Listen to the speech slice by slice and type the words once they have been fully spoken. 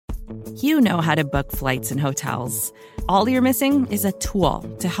You know how to book flights and hotels. All you're missing is a tool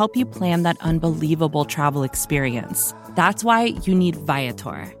to help you plan that unbelievable travel experience. That's why you need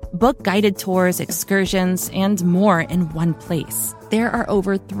Viator. Book guided tours, excursions, and more in one place. There are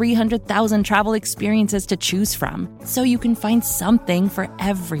over 300,000 travel experiences to choose from, so you can find something for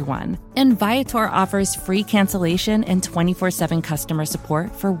everyone. And Viator offers free cancellation and 24/7 customer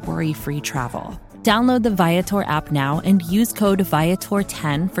support for worry-free travel. Download the Viator app now and use code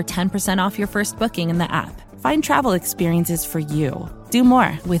Viator10 for 10% off your first booking in the app. Find travel experiences for you. Do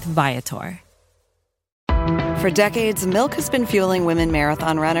more with Viator. For decades, Milk has been fueling women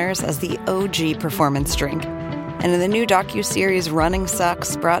marathon runners as the OG performance drink. And in the new docuseries Running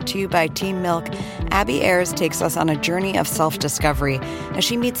Sucks, brought to you by Team Milk, Abby Ayers takes us on a journey of self-discovery as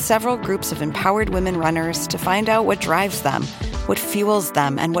she meets several groups of empowered women runners to find out what drives them, what fuels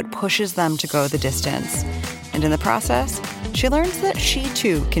them, and what pushes them to go the distance. And in the process, she learns that she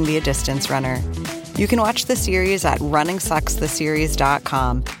too can be a distance runner. You can watch the series at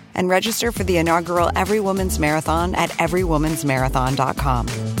runningsuckstheseries.com and register for the inaugural Every Woman's Marathon at everywomansmarathon.com.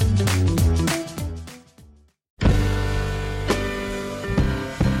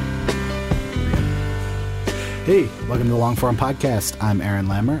 Hey, welcome to the Longform Podcast. I'm Aaron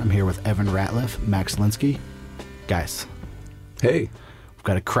Lammer. I'm here with Evan Ratliff, Max Linsky. Guys. Hey. We've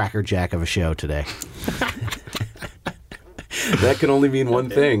got a crackerjack of a show today. That can only mean one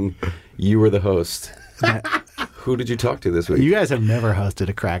thing. You were the host. Who did you talk to this week? You guys have never hosted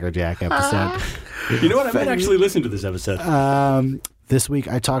a crackerjack episode. You know what? I might actually listen to this episode. This week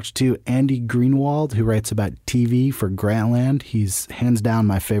I talked to Andy Greenwald, who writes about TV for Grantland. He's hands down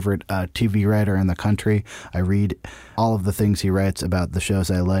my favorite TV writer in the country. I read all of the things he writes about the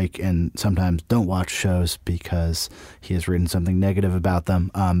shows I like and sometimes don't watch shows because he has written something negative about them.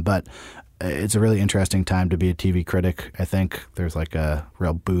 But it's a really interesting time to be a TV critic. I think there's like a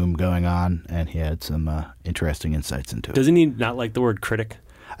real boom going on, and he had some interesting insights into it. Doesn't he not like the word critic?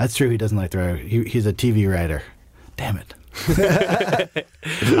 That's true. He doesn't like the word. He's a TV writer. Damn it.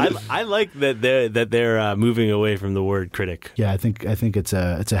 I like that they're moving away from the word critic. Yeah, I think it's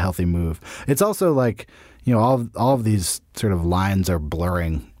a healthy move. It's also like, you know, all of these sort of lines are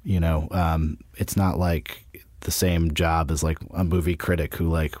blurring. You know, it's not like the same job as like a movie critic who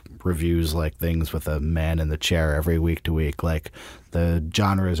like reviews like things with a man in the chair every week to week. Like the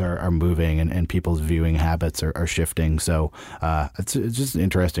genres are moving and people's viewing habits are shifting. So it's just an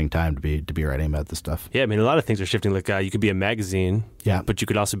interesting time to be writing about this stuff. Yeah, I mean, a lot of things are shifting. Like you could be a magazine, yeah, but you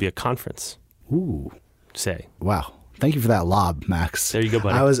could also be a conference. Ooh, say, wow. Thank you for that lob, Max. There you go,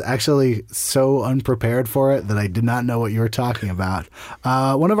 buddy. I was actually so unprepared for it that I did not know what you were talking about.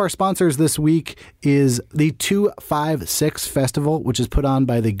 One of our sponsors this week is the 256 Festival, which is put on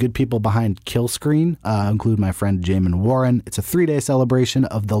by the good people behind Kill Screen, include my friend Jamin Warren. It's a 3-day celebration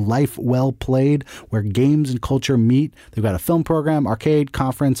of the life well played, where games and culture meet. They've got a film program, arcade,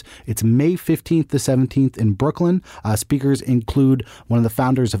 conference. It's May 15th to 17th in Brooklyn. Speakers include one of the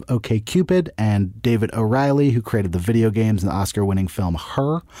founders of OkCupid and David O'Reilly, who created the video games and the Oscar-winning film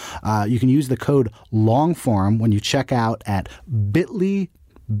Her. You can use the code LONGFORM when you check out at bit.ly,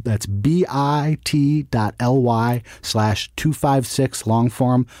 that's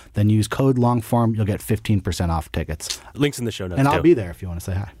bit.ly/256longform. Then use code LONGFORM. You'll get 15% off tickets. Links in the show notes. And I'll be there if you want to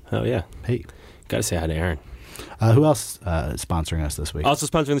say hi. Oh, yeah. Hey. Got to say hi to Aaron. Who else is sponsoring us this week? Also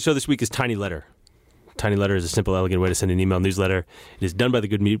sponsoring the show this week is Tiny Letter. Tiny Letter is a simple, elegant way to send an email newsletter. It is done by the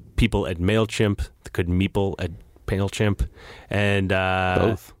good people at MailChimp, the good meeple at MailChimp, and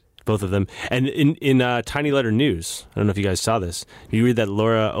both of them. And in Tiny Letter News, I don't know if you guys saw this. You read that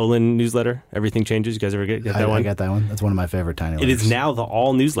Laura Olin newsletter, Everything Changes? You guys ever get that one? I got that one. That's one of my favorite Tiny Letters. It is now the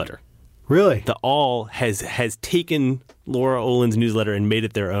All newsletter. Really? The All has taken Laura Olin's newsletter and made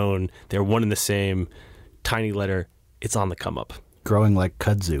it their own. They're one and the same. Tiny Letter. It's on the come up. Growing like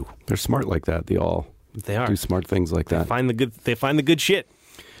kudzu. They're smart like that. They all They are. do smart things like that. They find the good shit.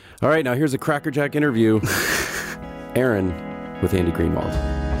 All right, now here's a crackerjack interview. Aaron with Andy Greenwald.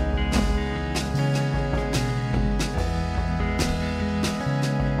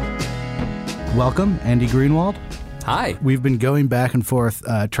 Welcome, Andy Greenwald. Hi. We've been going back and forth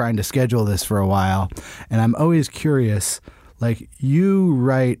trying to schedule this for a while, and I'm always curious, like, you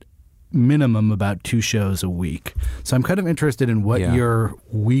write minimum about 2 shows a week. So I'm kind of interested in what your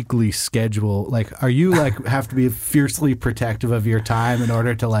weekly schedule, like, are you like have to be fiercely protective of your time in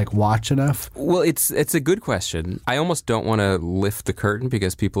order to like watch enough? Well, it's a good question. I almost don't want to lift the curtain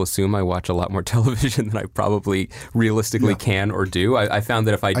because people assume I watch a lot more television than I probably realistically can or do. I found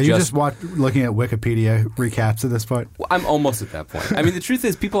that if I Are you just looking at Wikipedia recaps at this point? I'm almost at that point. I mean, the truth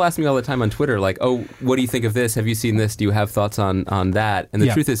is, people ask me all the time on Twitter, like, "Oh, what do you think of this? Have you seen this? Do you have thoughts on that?" And the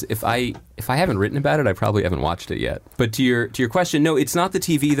truth is, if I haven't written about it, I probably haven't watched it yet. But to your question, no, it's not the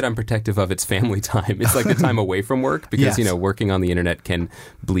TV that I'm protective of. It's family time. It's like the time away from work because working on the internet can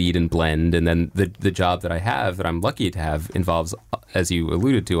bleed and blend. And then the job that I have, that I'm lucky to have, involves, as you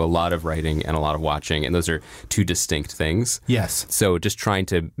alluded to, a lot of writing and a lot of watching, and those are 2 distinct things. Yes. So just trying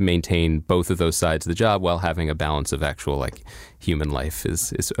to maintain both of those sides of the job while having a balance of actual like human life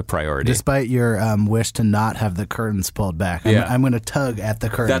is a priority. Despite your wish to not have the curtains pulled back, I'm going to tug at the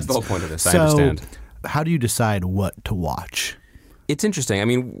curtains. That's the whole point of this. So, I understand. How do you decide what to watch? It's interesting. I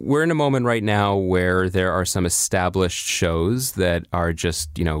mean, we're in a moment right now where there are some established shows that are just,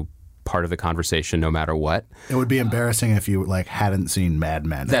 part of the conversation no matter what. It would be embarrassing if you like hadn't seen Mad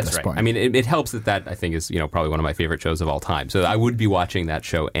Men at this point. I mean, it helps that I think is, probably one of my favorite shows of all time. So I would be watching that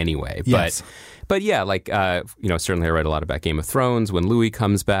show anyway. Yes. But yeah, like, certainly I read a lot about Game of Thrones when Louis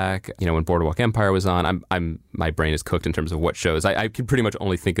comes back, when Boardwalk Empire was on. My brain is cooked in terms of what shows. I can pretty much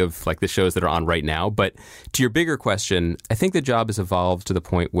only think of like the shows that are on right now. But to your bigger question, I think the job has evolved to the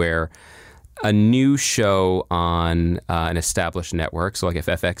point where a new show on an established network, so like if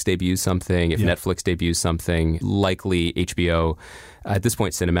FX debuts something, if Netflix debuts something, likely HBO, at this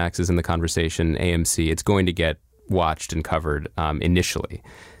point Cinemax is in the conversation, AMC, it's going to get watched and covered initially.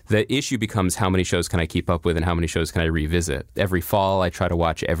 The issue becomes how many shows can I keep up with and how many shows can I revisit. Every fall, I try to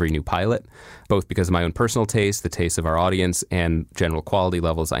watch every new pilot, both because of my own personal taste, the taste of our audience, and general quality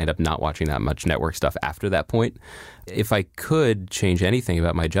levels. I end up not watching that much network stuff after that point. If I could change anything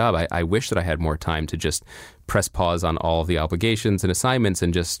about my job, I wish that I had more time to just press pause on all of the obligations and assignments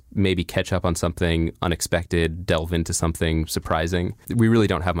and just maybe catch up on something unexpected, delve into something surprising. We really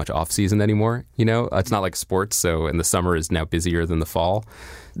don't have much off-season anymore, It's not like sports, and the summer is now busier than the fall.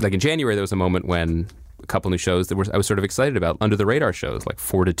 Like in January, there was a moment when a couple new shows that I was sort of excited about, under-the-radar shows, like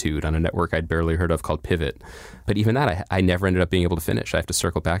Fortitude on a network I'd barely heard of called Pivot. But even that, I never ended up being able to finish. I have to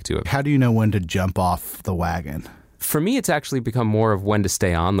circle back to it. How do you know when to jump off the wagon? For me, it's actually become more of when to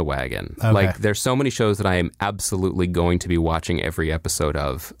stay on the wagon. Okay. Like, there's so many shows that I am absolutely going to be watching every episode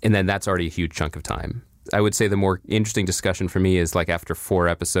of, and then that's already a huge chunk of time. I would say the more interesting discussion for me is like after 4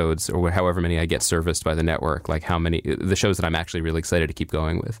 episodes or however many I get serviced by the network, like how many, the shows that I'm actually really excited to keep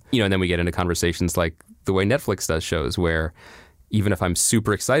going with. And then we get into conversations like the way Netflix does shows where even if I'm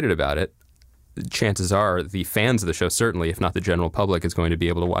super excited about it, chances are the fans of the show, certainly, if not the general public, is going to be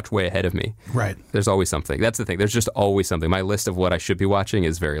able to watch way ahead of me. Right. There's always something. That's the thing. There's just always something. My list of what I should be watching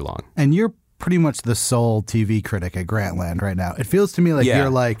is very long. And you're pretty much the sole TV critic at Grantland right now. It feels to me like you're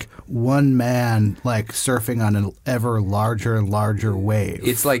like one man, like surfing on an ever larger and larger wave.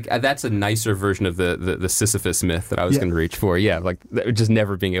 It's like that's a nicer version of the Sisyphus myth that I was going to reach for. Yeah, like just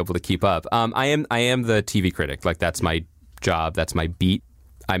never being able to keep up. I am the TV critic. Like that's my job. That's my beat.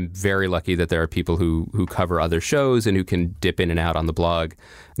 I'm very lucky that there are people who cover other shows and who can dip in and out on the blog,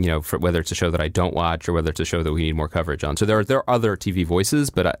 for whether it's a show that I don't watch or whether it's a show that we need more coverage on. So there are other TV voices,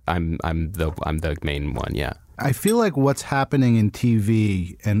 but I'm the main one. Yeah. I feel like what's happening in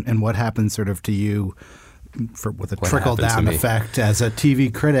TV and what happens sort of to you with a trickle down effect as a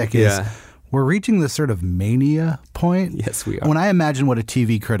TV critic is we're reaching this sort of mania point. Yes, we are. When I imagine what a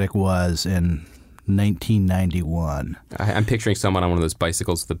TV critic was in 1991. I'm picturing someone on one of those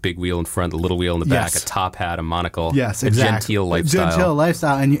bicycles with a big wheel in front, a little wheel in the back, a top hat, a monocle. Yes, exactly. Genteel lifestyle. Genteel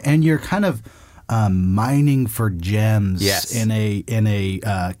lifestyle, and you're kind of mining for gems in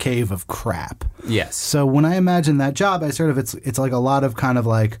a cave of crap. Yes. So when I imagine that job, it's like a lot of kind of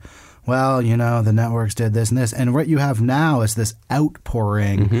like, well, the networks did this and this. And what you have now is this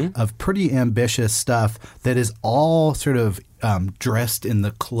outpouring of pretty ambitious stuff that is all sort of dressed in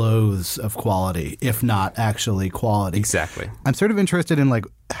the clothes of quality, if not actually quality. Exactly. I'm sort of interested in like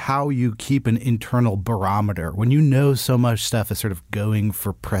how you keep an internal barometer when so much stuff is sort of going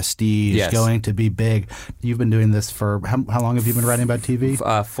for prestige, going to be big. You've been doing this for how long have you been writing about TV?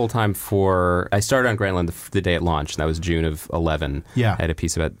 Full time I started on Grantland the day it launched, and that was June of 11. Yeah. I had a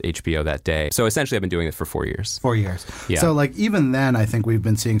piece about HBO that day. So essentially I've been doing it for 4 years. 4 years. Yeah. So like even then I think we've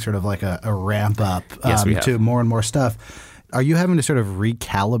been seeing sort of like a ramp up we have. to more and more stuff. Are you having to sort of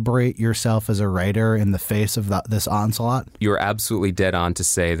recalibrate yourself as a writer in the face of this onslaught? You're absolutely dead on to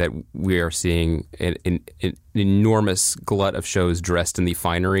say that we are seeing an enormous glut of shows dressed in the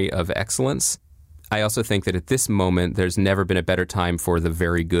finery of excellence. I also think that at this moment, there's never been a better time for the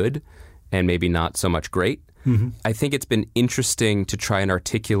very good and maybe not so much great. Mm-hmm. I think it's been interesting to try and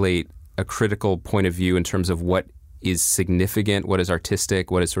articulate a critical point of view in terms of what is significant, what is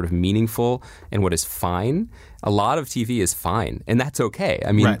artistic, what is sort of meaningful, and what is fine. A lot of TV is fine, and that's okay.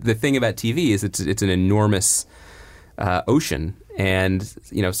 I mean, The thing about TV is it's an enormous ocean, and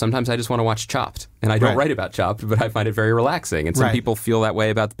sometimes I just want to watch Chopped, and I don't write about Chopped, but I find it very relaxing. And some people feel that way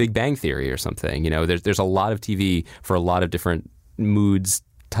about The Big Bang Theory or something. There's a lot of TV for a lot of different moods,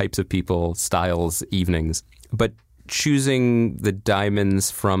 types of people, styles, evenings. But choosing the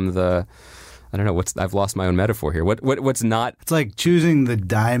diamonds from the, I don't know, I've lost my own metaphor here. What's not? It's like choosing the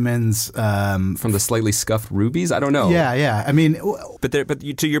diamonds from the slightly scuffed rubies. I don't know. Yeah. I mean, but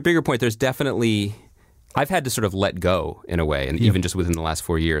to your bigger point, there's definitely, I've had to sort of let go in a way, and even just within the last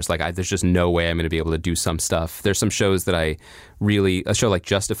 4 years, there's just no way I'm going to be able to do some stuff. There's some shows that a show like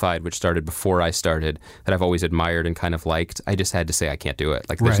Justified, which started before I started, that I've always admired and kind of liked. I just had to say I can't do it.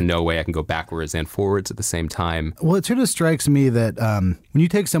 There's no way I can go backwards and forwards at the same time. Well, it sort of strikes me that when you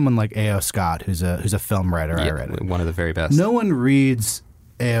take someone like A.O. Scott, who's a film writer, I read it, one of the very best. No one reads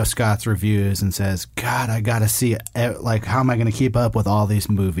A.O. Scott's reviews and says, God, I got to see it. How am I going to keep up with all these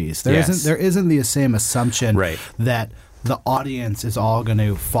movies? There isn't the same assumption that the audience is all going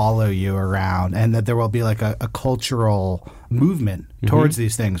to follow you around and that there will be a cultural movement towards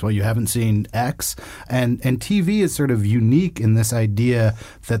these things. Well, you haven't seen X. And TV is sort of unique in this idea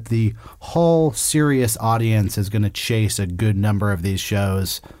that the whole serious audience is going to chase a good number of these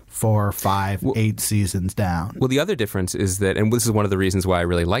shows 4, 5, 8 seasons down. Well, the other difference is that, and this is one of the reasons why I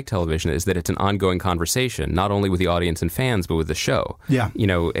really like television, is that it's an ongoing conversation, not only with the audience and fans, but with the show. Yeah.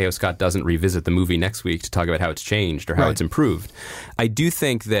 A.O. Scott doesn't revisit the movie next week to talk about how it's changed or how it's improved. I do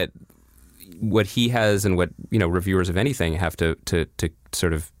think that what he has and what reviewers of anything have to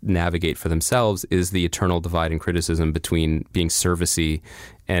sort of navigate for themselves is the eternal divide in criticism between being servicey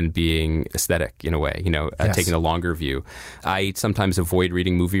and being aesthetic in a way, taking a longer view. I sometimes avoid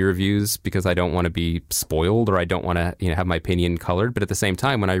reading movie reviews because I don't want to be spoiled or I don't want to have my opinion colored. But at the same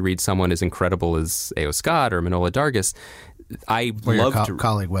time, when I read someone as incredible as A.O. Scott or Manohla Dargis, I love to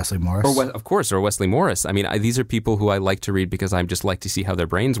colleague Wesley Morris, or Wesley Morris. I mean, these are people who I like to read because I just like to see how their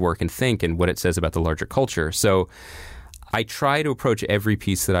brains work and think and what it says about the larger culture. So I try to approach every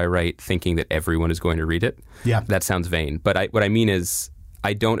piece that I write thinking that everyone is going to read it. Yeah, that sounds vain, but what I mean is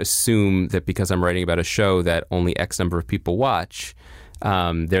I don't assume that because I'm writing about a show that only X number of people watch,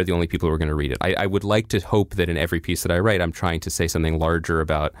 they're the only people who are going to read it. I would like to hope that in every piece that I write, I'm trying to say something larger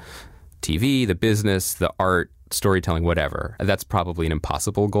about TV, the business, the art, storytelling, whatever. That's probably an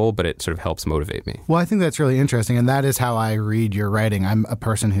impossible goal, but it sort of helps motivate me. Well, I think that's really interesting, and that is how I read your writing. I'm a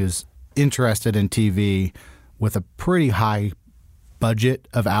person who's interested in TV with a pretty high budget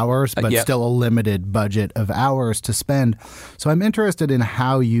of hours, but still a limited budget of hours to spend. So I'm interested in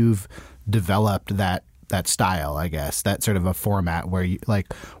how you've developed that style, I guess, that sort of a format where you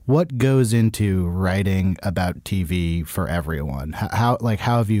what goes into writing about TV for everyone? How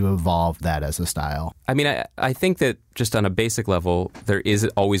have you evolved that as a style? I mean, I think that just on a basic level, there is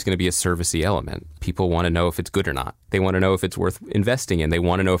always going to be a servicey element. People want to know if it's good or not. They want to know if it's worth investing in. They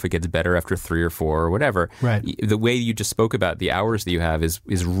want to know if it gets better after 3 or 4 or whatever. Right. The way you just spoke about the hours that you have is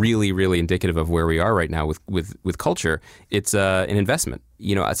really, really indicative of where we are right now with culture. It's an investment.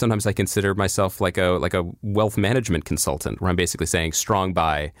 Sometimes I consider myself like a wealth management consultant, where I'm basically saying strong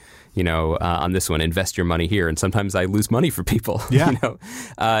buy, on this one, invest your money here. And sometimes I lose money for people. Yeah.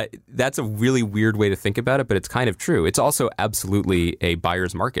 That's a really weird way to think about it, but it's kind of true. It's also absolutely a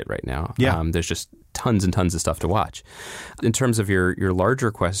buyer's market right now. Yeah. There's just tons and tons of stuff to watch. In terms of your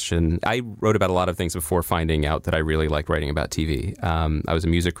larger question, I wrote about a lot of things before finding out that I really like writing about TV. I was a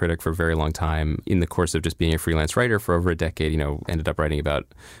music critic for a very long time. In the course of just being a freelance writer for over a decade, ended up writing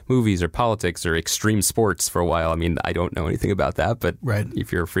about movies or politics or extreme sports for a while. I mean, I don't know anything about that, but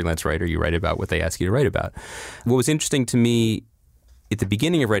if you're a freelance writer, you write about what they ask you to write about. What was interesting to me at the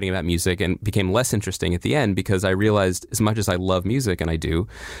beginning of writing about music and became less interesting at the end because I realized as much as I love music, and I do,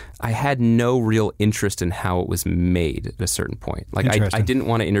 I had no real interest in how it was made at a certain point. I didn't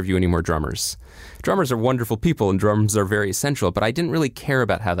want to interview any more drummers. Drummers are wonderful people and drums are very essential, but I didn't really care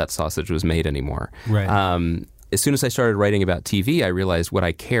about how that sausage was made anymore. Right. As soon as I started writing about TV, I realized what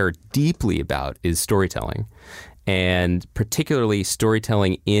I care deeply about is storytelling, and particularly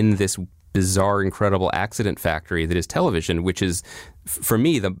storytelling in this bizarre, incredible accident factory that is television, which is, for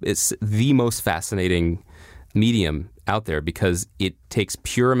me, it's the most fascinating medium out there because it takes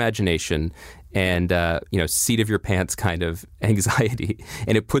pure imagination and seat of your pants kind of anxiety,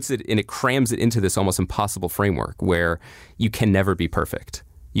 and it crams it into this almost impossible framework where you can never be perfect.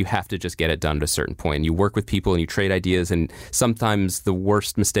 You have to just get it done to a certain point. You work with people and you trade ideas, and sometimes the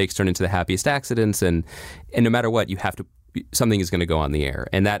worst mistakes turn into the happiest accidents. And no matter what, something is going to go on the air.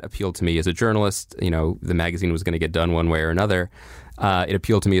 And that appealed to me as a journalist. The magazine was going to get done one way or another. It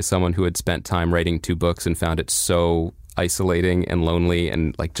appealed to me as someone who had spent time writing 2 books and found it so isolating and lonely,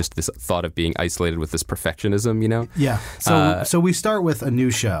 and like just this thought of being isolated with this perfectionism, Yeah. So we start with a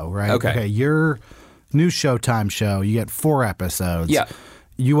new show, right? Okay. Your new Showtime show, you get 4 episodes. Yeah.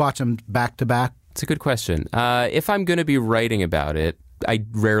 You watch them back to back? It's a good question. If I'm going to be writing about it, I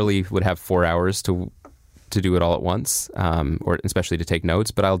rarely would have 4 hours to do it all at once, or especially to take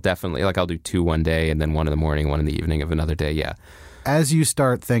notes. But I'll definitely, I'll do 2 one day and then 1 in the morning, 1 in the evening of another day. Yeah. As you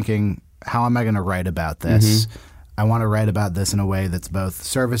start thinking, how am I going to write about this? I want to write about this in a way that's both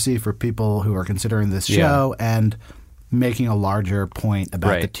servicey for people who are considering this show and making a larger point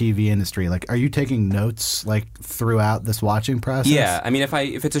about the TV industry. Like, are you taking notes throughout this watching process? Yeah, I mean,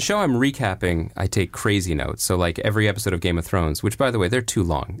 if it's a show I'm recapping, I take crazy notes. So every episode of Game of Thrones, which by the way, they're too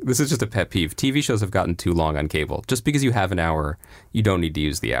long. This is just a pet peeve. TV shows have gotten too long on cable. Just because you have an hour, you don't need to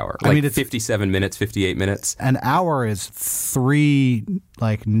use the hour. I mean, it's 57 minutes, 58 minutes. An hour is 3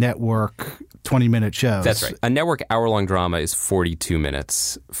 network 20-minute shows. That's right. A network hour-long drama is 42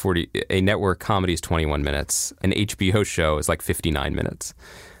 minutes. A network comedy is 21 minutes. An HBO show is 59 minutes.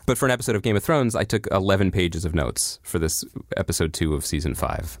 But for an episode of Game of Thrones, I took 11 pages of notes for this episode 2 of season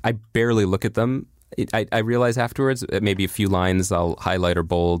 5. I barely look at them. I realize afterwards, maybe a few lines I'll highlight or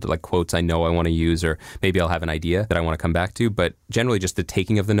bold, quotes I know I want to use, or maybe I'll have an idea that I want to come back to. But generally, just the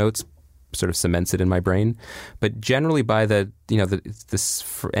taking of the notes sort of cements it in my brain. But generally by the end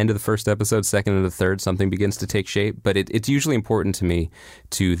of the first episode, second and the third, something begins to take shape. But it's usually important to me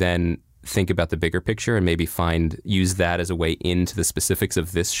to then think about the bigger picture and maybe use that as a way into the specifics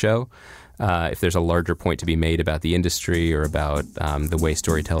of this show. If there's a larger point to be made about the industry or about the way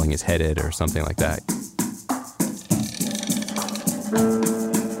storytelling is headed or something like that.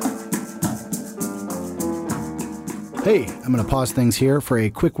 Hey, I'm going to pause things here for a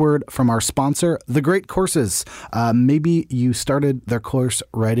quick word from our sponsor, The Great Courses. Maybe you started their course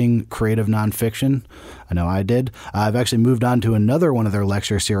writing creative nonfiction. I know I did. I've actually moved on to another one of their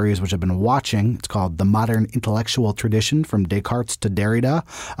lecture series, which I've been watching. It's called The Modern Intellectual Tradition, From Descartes to Derrida.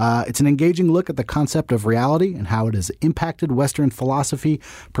 It's an engaging look at the concept of reality and how it has impacted Western philosophy,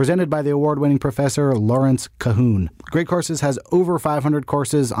 presented by the award-winning professor Lawrence Cahoon. Great Courses has over 500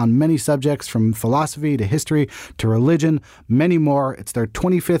 courses on many subjects, from philosophy to history to religion, many more. It's their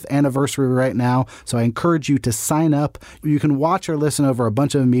 25th anniversary right now, so I encourage you to sign up. You can watch or listen over a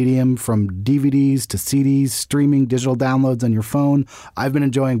bunch of medium, from DVDs to CDs, streaming, digital downloads on your phone. I've been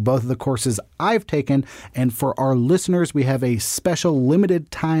enjoying both of the courses I've taken, and for our listeners, we have a special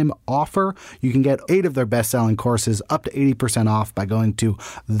limited time offer. You can get 8 of their best-selling courses up to 80% off by going to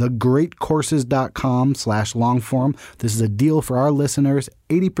thegreatcourses.com/longform. This is a deal for our listeners,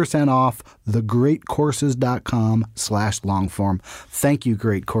 80% off thegreatcourses.com/longform. Thank you,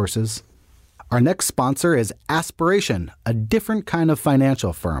 Great Courses. Our next sponsor is Aspiration, a different kind of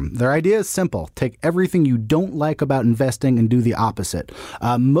financial firm. Their idea is simple. Take everything you don't like about investing and do the opposite.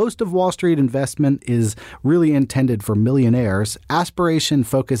 Most of Wall Street investment is really intended for millionaires. Aspiration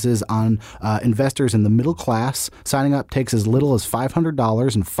focuses on investors in the middle class. Signing up takes as little as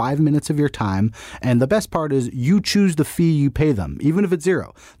 $500 and 5 minutes of your time. And the best part is you choose the fee you pay them, even if it's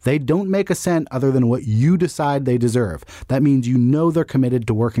zero. They don't make a cent other than what you decide they deserve. That means you know they're committed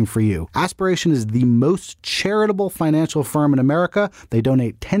to working for you. Aspiration is the most charitable financial firm in America. They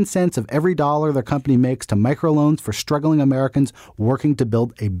donate 10 cents of every dollar their company makes to microloans for struggling Americans working to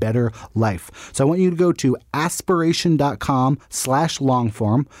build a better life. So I want you to go to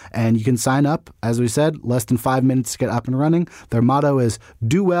aspiration.com/longform, and you can sign up. As we said, less than 5 minutes to get up and running. Their motto is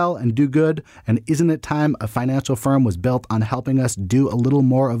do well and do good. And isn't it time a financial firm was built on helping us do a little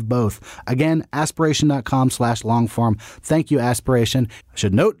more of both? Again, aspiration.com/longform. Thank you, Aspiration. I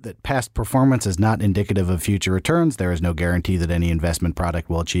should note that past performance is not indicative of future returns. There is no guarantee that any investment product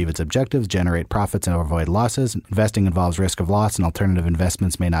will achieve its objectives, generate profits, and avoid losses. Investing involves risk of loss, and alternative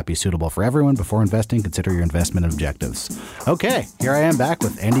investments may not be suitable for everyone. Before investing, consider your investment objectives. Okay, here I am back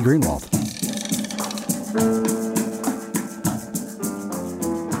with Andy Greenwald.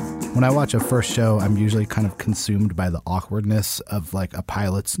 When I watch a first show, I'm usually kind of consumed by the awkwardness of a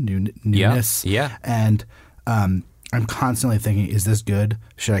pilot's newness. Yeah. And I'm constantly thinking, is this good?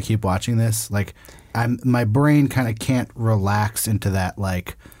 Should I keep watching this? My brain kind of can't relax into that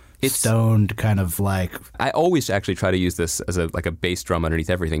stoned kind of like... I always actually try to use this as a bass drum underneath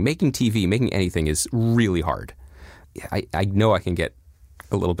everything. Making TV, making anything is really hard. I know I can get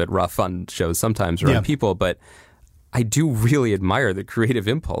a little bit rough on shows sometimes or on people, but I do really admire the creative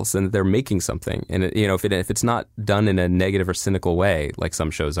impulse and that they're making something. And if it's not done in a negative or cynical way, like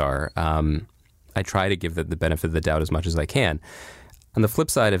some shows are, I try to give the benefit of the doubt as much as I can. On the flip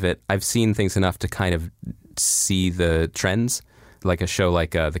side of it, I've seen things enough to kind of see the trends, like a show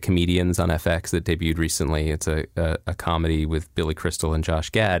like The Comedians on FX that debuted recently. It's a comedy with Billy Crystal and Josh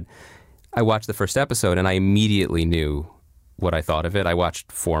Gad. I watched the first episode and I immediately knew what I thought of it. I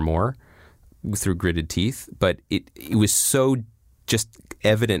watched 4 more through gritted teeth, but it was so just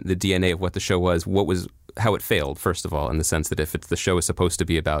evident the DNA of what the show was, how it failed, first of all, in the sense that if the show is supposed to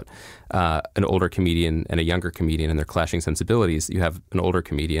be about an older comedian and a younger comedian and their clashing sensibilities, you have an older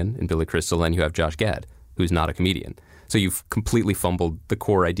comedian in Billy Crystal and you have Josh Gad, who's not a comedian. So you've completely fumbled the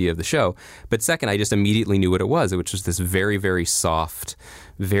core idea of the show. But second, I just immediately knew what it was, which was this very, very soft,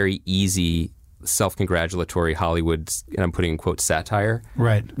 very easy, self-congratulatory Hollywood, and I'm putting in quotes, satire,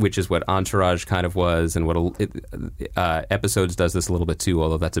 right? Which is what Entourage kind of was, and what Episodes does this a little bit too,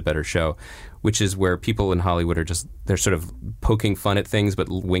 although that's a better show, which is where people in Hollywood they're sort of poking fun at things but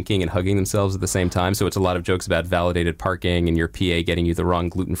winking and hugging themselves at the same time. So it's a lot of jokes about validated parking and your PA getting you the wrong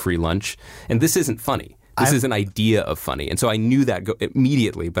gluten-free lunch. And this isn't funny. This is an idea of funny. And so I knew that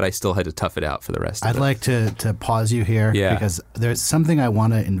immediately, but I still had to tough it out for the rest of it. I'd like to pause you here because there's something I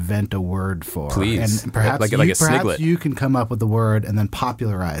want to invent a word for. Please. And perhaps perhaps you can come up with the word and then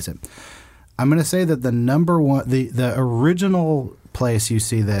popularize it. I'm going to say that the number one, the original place you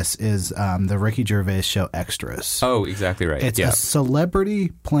see this is the Ricky Gervais show Extras. Oh, exactly right. It's a celebrity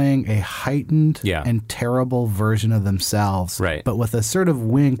playing a heightened and terrible version of themselves, right? But with a sort of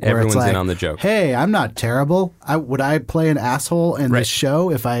wink where everyone's it's like, in on the joke. Hey, I'm not terrible. Would I play an asshole in this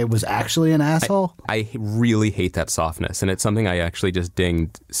show if I was actually an asshole? I really hate that softness, and it's something I actually just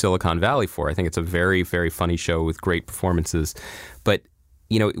dinged Silicon Valley for. I think it's a very, very funny show with great performances, but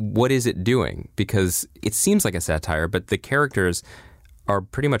what is it doing? Because it seems like a satire, but the characters are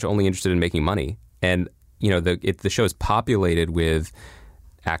pretty much only interested in making money. And, the show is populated with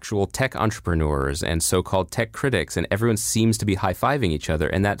actual tech entrepreneurs and so-called tech critics, and everyone seems to be high-fiving each other,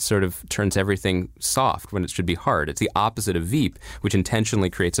 and that sort of turns everything soft when it should be hard. It's the opposite of Veep, which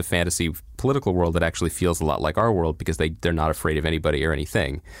intentionally creates a fantasy political world that actually feels a lot like our world because they're not afraid of anybody or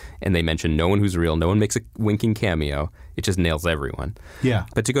anything. And they mention no one who's real, no one makes a winking cameo. It just nails everyone. Yeah.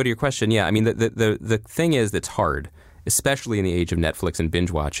 But to go to your question, I mean, the thing is that's hard, especially in the age of Netflix and binge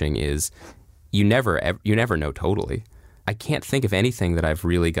watching, is you never know totally. I can't think of anything that I've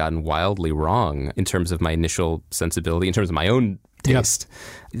really gotten wildly wrong in terms of my initial sensibility, in terms of my own taste.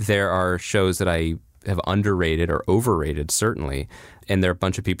 Yep. There are shows that I have underrated or overrated, certainly, and there are a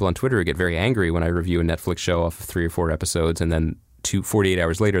bunch of people on Twitter who get very angry when I review a Netflix show off of 3 or 4 episodes, and then 48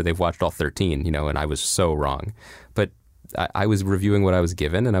 hours later they've watched all 13, and I was so wrong. But I was reviewing what I was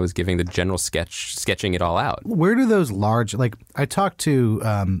given, and I was giving the general sketching it all out. Where do those large, I talked to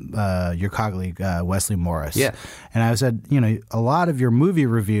your colleague, Wesley Morris. Yeah. And I said, a lot of your movie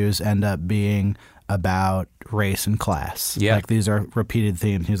reviews end up being about race and class. Yeah. Like these are repeated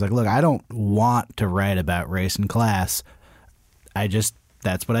themes. He was like, look, I don't want to write about race and class.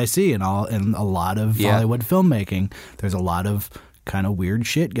 That's what I see in a lot of Hollywood filmmaking. There's a lot of kind of weird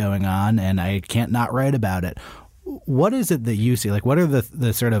shit going on, and I can't not write about it. What is it that you see? What are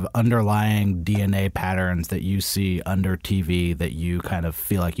the sort of underlying DNA patterns that you see under TV that you kind of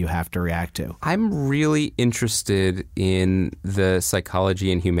feel like you have to react to? I'm really interested in the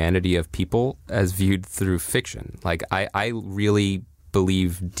psychology and humanity of people as viewed through fiction. I really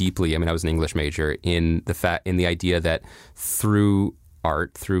believe deeply, I was an English major, in the idea that through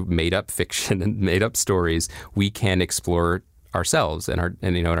art, through made-up fiction and made-up stories, we can explore ourselves and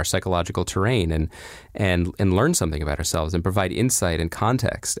our psychological terrain and learn something about ourselves and provide insight and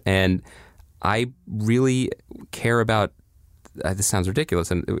context. And I really care about this sounds ridiculous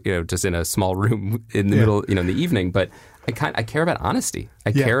and just in a small room in the middle in the evening, but I care about honesty.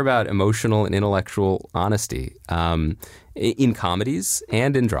 I care about emotional and intellectual honesty in comedies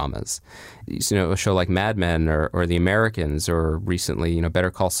and in dramas. A show like Mad Men or The Americans, or recently,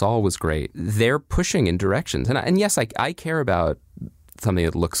 Better Call Saul was great. They're pushing in directions. And yes, I care about something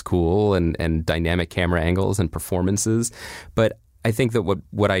that looks cool and dynamic camera angles and performances. But I think that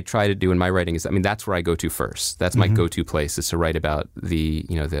what I try to do in my writing is, that's where I go to first. That's my go-to place, is to write about the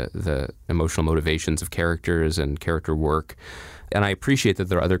emotional motivations of characters and character work. And I appreciate that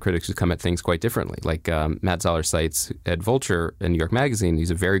there are other critics who come at things quite differently. Like Matt Zoller-Seitz at Vulture and New York Magazine. He's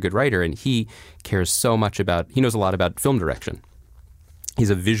a very good writer, and he cares so much he knows a lot about film direction. He's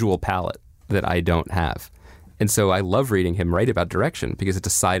a visual palette that I don't have. And so I love reading him write about direction because it's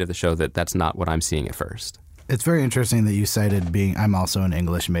a side of the show that's not what I'm seeing at first. It's very interesting that you cited I'm also an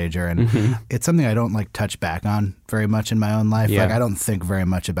English major, and it's something I don't like touch back on very much in my own life. Yeah. Like I don't think very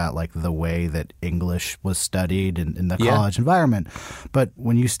much about like the way that English was studied in the college environment. But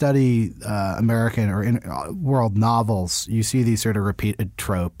when you study American or world novels, you see these sort of repeated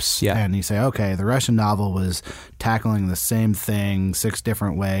tropes, and you say, okay, the Russian novel was tackling the same thing 6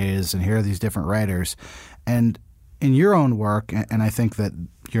 different ways, and here are these different writers. And in your own work, and I think that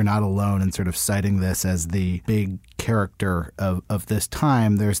you're not alone in sort of citing this as the big character of this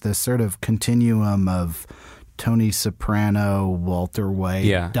time, there's this sort of continuum of Tony Soprano, Walter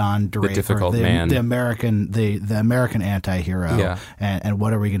White, Don Draper, the difficult man, the American anti-hero, and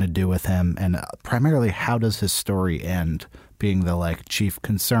what are we going to do with him, and primarily how does his story end, being the like chief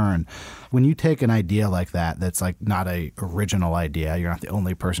concern. When you take an idea like that, that's like not a original idea, you're not the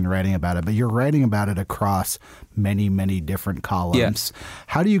only person writing about it, but you're writing about it across many, many different columns.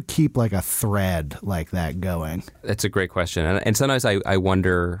 How do you keep like a thread like that going? That's a great question. And sometimes I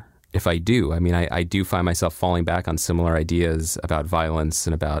wonder if I do. I mean, I do find myself falling back on similar ideas about violence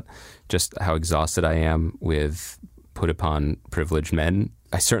and about just how exhausted I am with put upon privileged men.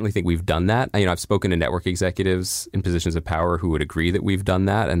 I certainly think we've done that. I've spoken to network executives in positions of power who would agree that we've done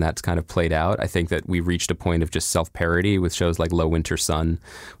that, and that's kind of played out. I think that we've reached a point of just self-parody with shows like Low Winter Sun,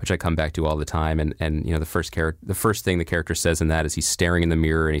 which I come back to all the time. And the first thing the character says in that is he's staring in the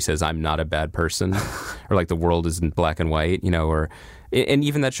mirror and he says, "I'm not a bad person," or like the world is in black and white, and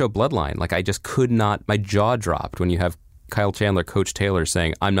even that show Bloodline. Like I just could not. My jaw dropped when you have Kyle Chandler, Coach Taylor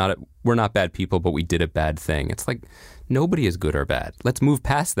saying, "We're not bad people, but we did a bad thing." It's like, nobody is good or bad. Let's move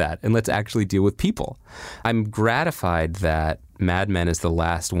past that and let's actually deal with people. I'm gratified that Mad Men is the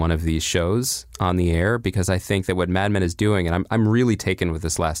last one of these shows on the air, because I think that what Mad Men is doing, and I'm really taken with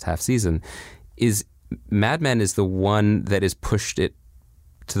this last half season, is Mad Men is the one that has pushed it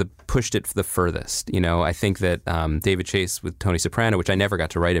the furthest. I think that David Chase with Tony Soprano, which I never got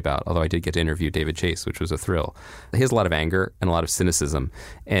to write about, although I did get to interview David Chase, which was a thrill. He has a lot of anger and a lot of cynicism,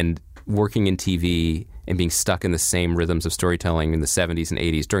 and working in TV and being stuck in the same rhythms of storytelling in the 70s and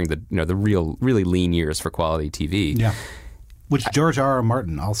 80s during the really lean years for quality TV. Yeah. Which George R.R.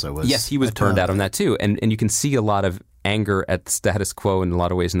 Martin also was. Yes, he was burned out on that too. And you can see a lot of anger at the status quo in a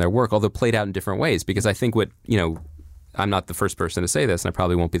lot of ways in their work, although played out in different ways. Because I think I'm not the first person to say this, and I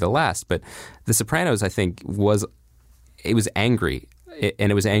probably won't be the last, but The Sopranos, I think, was angry.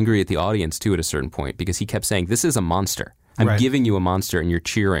 And it was angry at the audience too at a certain point, because he kept saying, "This is a monster. I'm giving you a monster and you're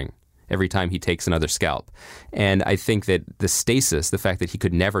cheering every time he takes another scalp." And I think that the stasis, the fact that he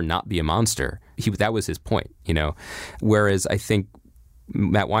could never not be a monster, that was his point, Whereas I think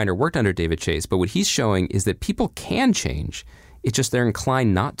Matt Weiner worked under David Chase, but what he's showing is that people can change. It's just they're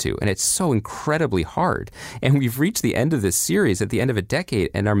inclined not to, and it's so incredibly hard. And we've reached the end of this series at the end of a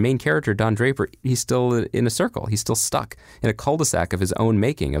decade, and our main character, Don Draper, he's still in a circle. He's still stuck in a cul-de-sac of his own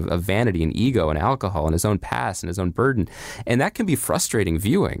making, of vanity and ego and alcohol and his own past and his own burden. And that can be frustrating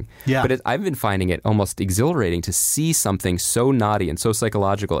viewing. Yeah. But I've been finding it almost exhilarating to see something so naughty and so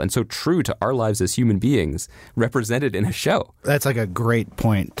psychological and so true to our lives as human beings represented in a show. That's like a great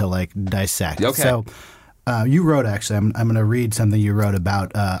point to like dissect. Okay. So, you wrote, actually, I'm going to read something you wrote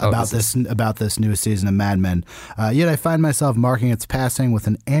about this newest season of Mad Men. Yet I find myself marking its passing with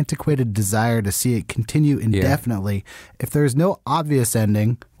an antiquated desire to see it continue indefinitely. Yeah. If there is no obvious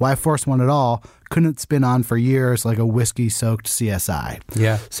ending, why force one at all? Couldn't it spin on for years like a whiskey-soaked CSI?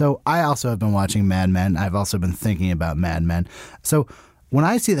 Yeah. So I also have been watching Mad Men. I've also been thinking about Mad Men. So when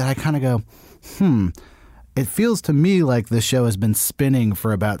I see that, I kind of go, it feels to me like this show has been spinning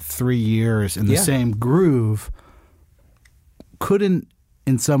for about 3 years in the same groove. Couldn't,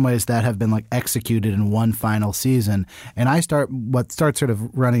 in some ways, that have been like executed in one final season? And what starts sort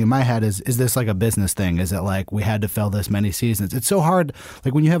of running in my head is this like a business thing? Is it like we had to fill this many seasons? It's so hard.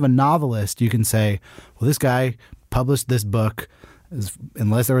 Like when you have a novelist, you can say, well, this guy published this book.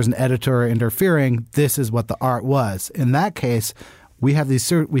 Unless there was an editor interfering, this is what the art was. In that case, we have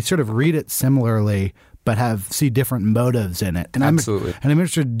we sort of read it similarly, but see different motives in it. And Absolutely. I'm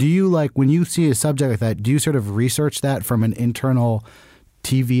interested, do you when you see a subject like that, do you sort of research that from an internal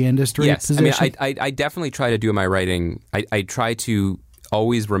TV industry position? Yes. I mean, I definitely try to do my writing. I try to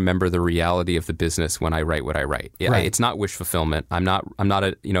always remember the reality of the business when I write what I write. Right. It's not wish fulfillment. I'm not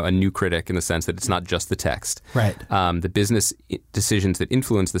a new critic in the sense that it's not just the text. Right. The business decisions that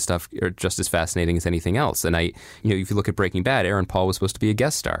influence the stuff are just as fascinating as anything else. And if you look at Breaking Bad, Aaron Paul was supposed to be a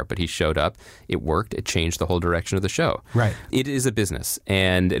guest star, but he showed up. It worked. It changed the whole direction of the show. Right. It is a business,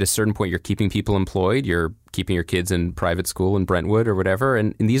 and at a certain point, you're keeping people employed. You're keeping your kids in private school in Brentwood or whatever.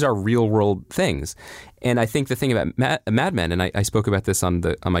 And these are real world things. And I think the thing about Mad Men, and I spoke about this on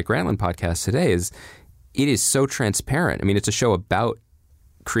Mike Grantland podcast today, is it is so transparent. I mean, it's a show about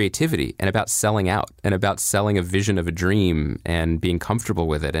creativity and about selling out and about selling a vision of a dream and being comfortable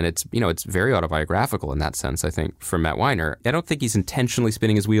with it. And it's very autobiographical in that sense, I think, for Matt Weiner. I don't think he's intentionally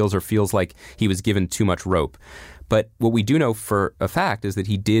spinning his wheels or feels like he was given too much rope. But what we do know for a fact is that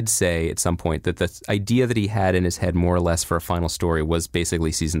he did say at some point that the idea that he had in his head more or less for a final story was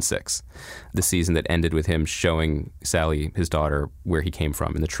basically season 6, the season that ended with him showing Sally, his daughter, where he came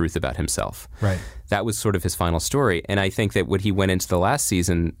from and the truth about himself. Right. That was sort of his final story. And I think that what he went into the last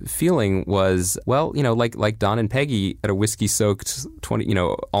season feeling was, well, like Don and Peggy at a whiskey-soaked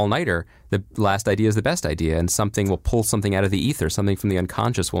all-nighter, the last idea is the best idea, and something will pull something out of the ether, something from the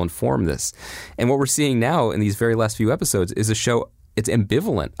unconscious will inform this. And what we're seeing now in these very last few episodes is a show, it's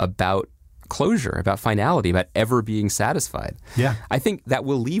ambivalent about closure, about finality, about ever being satisfied. Yeah. I think that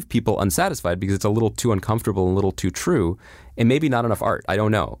will leave people unsatisfied because it's a little too uncomfortable and a little too true, and maybe not enough art. I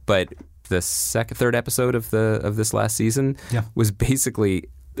don't know. But the third episode of this last season was basically,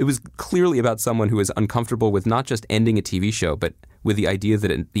 it was clearly about someone who is uncomfortable with not just ending a TV show, but with the idea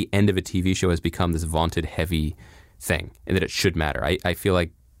that the end of a TV show has become this vaunted heavy thing and that it should matter. I feel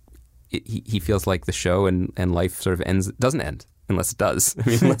like he feels like the show and life sort of doesn't end unless it does. I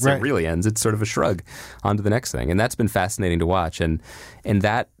mean, unless it really ends, it's sort of a shrug onto the next thing. And that's been fascinating to watch. And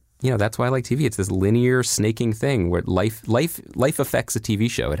that, that's why I like TV. It's this linear snaking thing where life affects a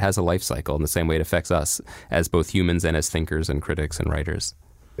TV show. It has a life cycle in the same way it affects us as both humans and as thinkers and critics and writers.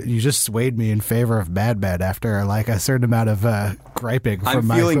 You just swayed me in favor of Mad Men after like a certain amount of griping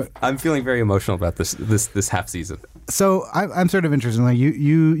from I'm feeling very emotional about this half season. So I'm sort of interested. Like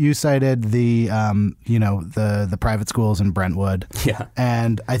you cited the the private schools in Brentwood. Yeah,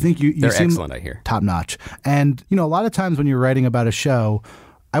 and I think they're seem excellent. I hear top notch. And a lot of times when you're writing about a show,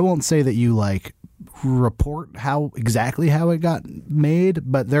 I won't say that you like report exactly how it got made,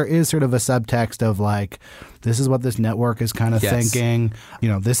 but there is sort of a subtext of like, this is what this network is kind of thinking.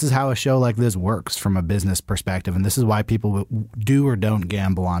 This is how a show like this works from a business perspective, and this is why people do or don't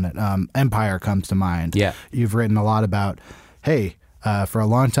gamble on it. Empire comes to mind. Yeah, you've written a lot about, hey, for a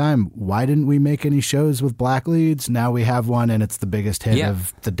long time, why didn't we make any shows with black leads? Now we have one, and it's the biggest hit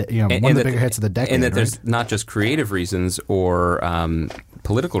of the one of the bigger hits of the decade. And that there's not just creative reasons or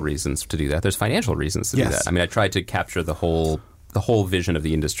political reasons to do that. There's financial reasons to do that. I mean, I tried to capture the whole vision of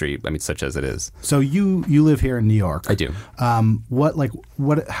the industry. I mean, such as it is. So you live here in New York. I do.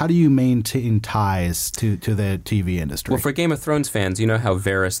 How do you maintain ties to the TV industry? Well, for Game of Thrones fans, you know how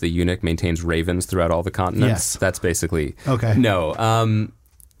Varys the eunuch maintains ravens throughout all the continents? Yes. That's basically okay. No,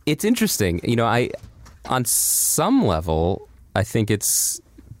 it's interesting. On some level, I think it's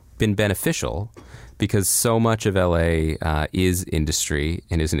been beneficial, because so much of LA is industry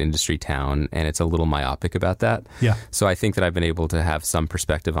and is an industry town, and it's a little myopic about that. Yeah. So I think that I've been able to have some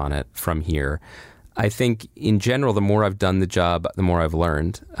perspective on it from here. I think in general, the more I've done the job, the more I've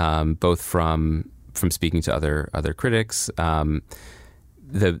learned, both from speaking to other critics, the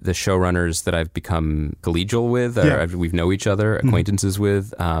showrunners that I've become collegial with, we've know each other, acquaintances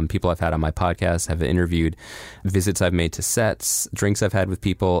with, people I've had on my podcast, have interviewed, visits I've made to sets, drinks I've had with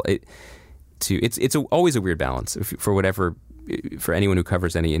people. It's always a weird balance for anyone who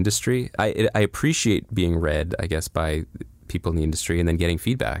covers any industry. I appreciate being read, I guess, by people in the industry and then getting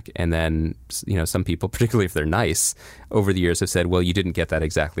feedback. And then, some people, particularly if they're nice, over the years have said, well, you didn't get that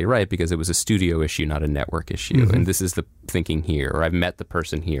exactly right because it was a studio issue, not a network issue. Mm-hmm. And this is the thinking here, or I've met the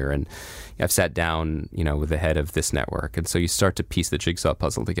person here, and I've sat down, with the head of this network. And so you start to piece the jigsaw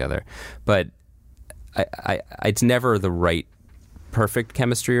puzzle together. But it's never the right perfect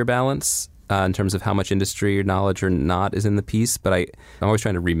chemistry or balance. In terms of how much industry or knowledge or not is in the piece, but I'm always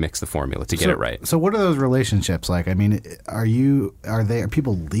trying to remix the formula to get it right. So what are those relationships like? I mean, are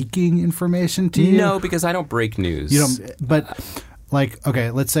people leaking information to you? No, because I don't break news. You don't, but like, okay,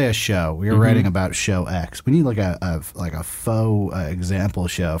 let's say a show. We were writing about show X. We need like a faux example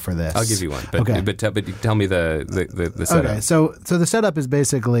show for this. I'll give you one, but tell me the setup. Okay, so the setup is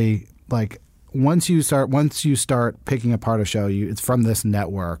basically like, Once you start picking apart a show, it's from this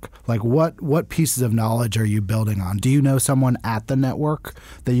network. Like, what pieces of knowledge are you building on? Do you know someone at the network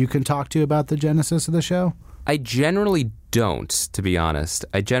that you can talk to about the genesis of the show? I generally don't, to be honest.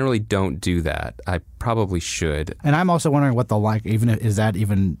 I generally don't do that. I probably should. And I'm also wondering what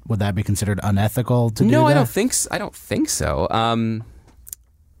would that be considered unethical to do that? No, I don't think so.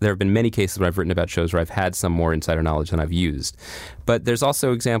 There have been many cases where I've written about shows where I've had some more insider knowledge than I've used. But there's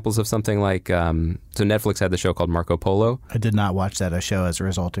also examples of something like, so Netflix had the show called Marco Polo. I did not watch that show as a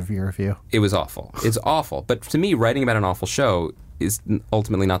result of your review. It was awful. It's awful. But to me, writing about an awful show is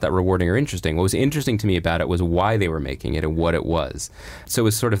ultimately not that rewarding or interesting. What was interesting to me about it was why they were making it and what it was. So it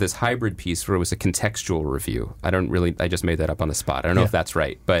was sort of this hybrid piece where it was a contextual review. I just made that up on the spot. I don't know if that's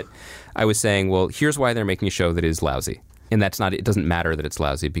right. But I was saying, well, here's why they're making a show that is lousy. And it doesn't matter that it's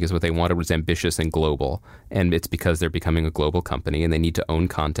lousy because what they wanted was ambitious and global. And it's because they're becoming a global company and they need to own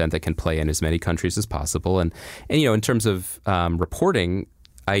content that can play in as many countries as possible. And in terms of reporting,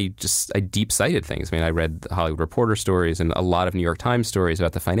 I deep-sighted things. I mean, I read the Hollywood Reporter stories and a lot of New York Times stories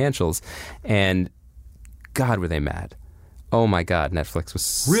about the financials, and God, were they mad. Oh my God, Netflix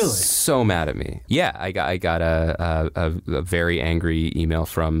was really so mad at me. Yeah, I got a very angry email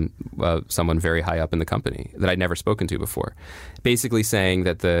from someone very high up in the company that I'd never spoken to before, basically saying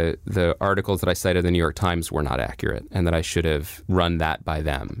that the articles that I cited in the New York Times were not accurate and that I should have run that by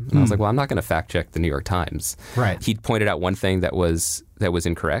them. And I was like, well, I'm not going to fact check the New York Times. Right. He pointed out one thing that was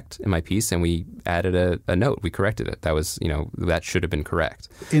incorrect in my piece, and we added a note. We corrected it. That was, that should have been correct.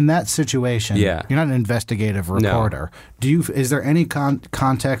 In that situation, you're not an investigative reporter. No. Is there any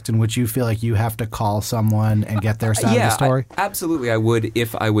context in which you feel like you have to call someone and get their side of the story? Absolutely, I would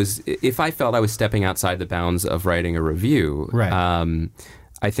if I felt I was stepping outside the bounds of writing a review. Right.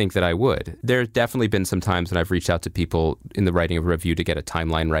 I think that I would. There's definitely been some times when I've reached out to people in the writing of a review to get a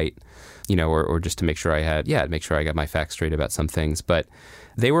timeline right, or just to make sure I got my facts straight about some things. But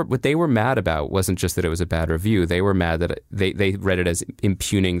what they were mad about wasn't just that it was a bad review. They were mad that they read it as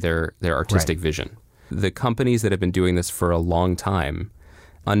impugning their artistic vision. The companies that have been doing this for a long time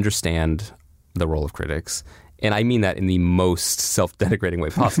understand the role of critics. And I mean that in the most self-denigrating way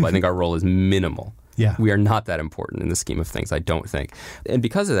possible. I think our role is minimal. Yeah. We are not that important in the scheme of things, I don't think. And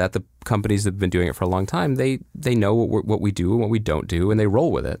because of that, the companies that have been doing it for a long time, they know what we do and what we don't do, and they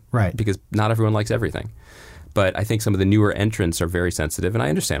roll with it. Right. Because not everyone likes everything. But I think some of the newer entrants are very sensitive, and I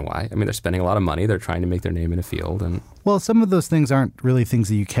understand why. I mean, they're spending a lot of money. They're trying to make their name in a field. Well, some of those things aren't really things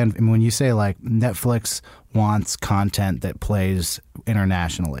that you can – when you say, like, Netflix wants content that plays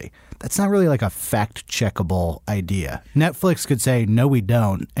internationally, that's not really like a fact-checkable idea. Netflix could say, no, we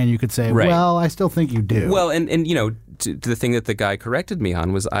don't, and you could say, well, I still think you do. Well, and the thing that the guy corrected me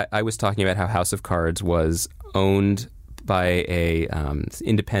on was I was talking about how House of Cards was owned by a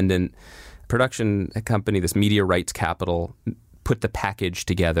independent – production company, this Media Rights Capital, put the package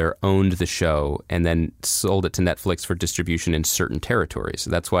together, owned the show, and then sold it to Netflix for distribution in certain territories. So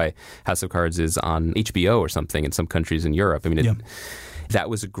that's why House of Cards is on HBO or something in some countries in Europe. I mean, that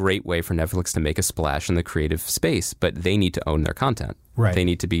was a great way for Netflix to make a splash in the creative space, but they need to own their content. Right. They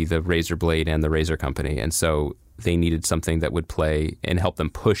need to be the razor blade and the razor company. And so they needed something that would play and help them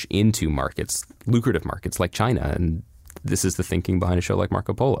push into markets, lucrative markets like China. And this is the thinking behind a show like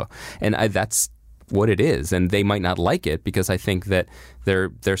Marco Polo. And that's what it is. And they might not like it because I think that they're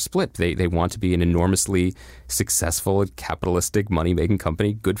split. They want to be an enormously successful, capitalistic, money-making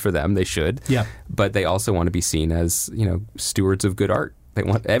company. Good for them. They should. Yeah. But they also want to be seen as, stewards of good art.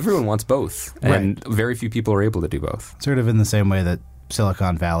 Everyone wants both. And very few people are able to do both. Sort of in the same way that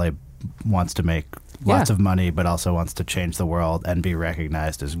Silicon Valley wants to make lots of money, but also wants to change the world and be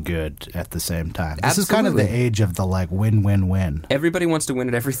recognized as good at the same time. This is kind of the age of the win-win-win. Everybody wants to win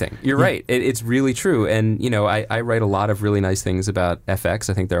at everything. You're right. It's really true. And, I write a lot of really nice things about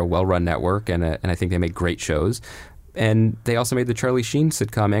FX. I think they're a well-run network, and I think they make great shows. And they also made the Charlie Sheen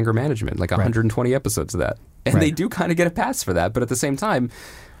sitcom Anger Management, like 120 episodes of that. And they do kind of get a pass for that. But at the same time,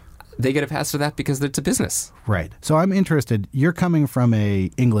 they get a pass for that because it's a business. Right. So I'm interested. You're coming from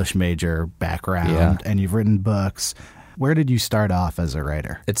a English major background, and you've written books. Where did you start off as a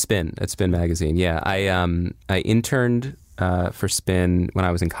writer? At Spin magazine. Yeah, I interned for Spin when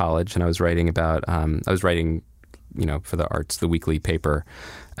I was in college, and I was writing about for the Arts, the weekly paper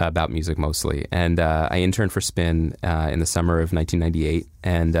about music mostly. And I interned for Spin in the summer of 1998,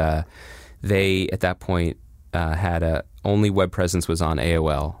 and they at that point had only web presence was on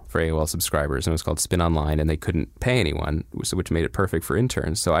AOL for AOL subscribers, and it was called Spin Online, and they couldn't pay anyone, which made it perfect for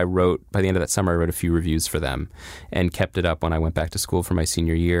interns. So by the end of that summer, I wrote a few reviews for them and kept it up when I went back to school for my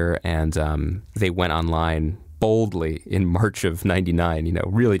senior year, and they went online boldly in March of 99,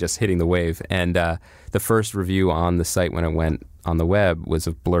 really just hitting the wave. And the first review on the site when it went on the web was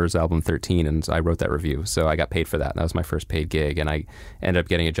of Blur's album 13, and I wrote that review. So I got paid for that. That was my first paid gig, and I ended up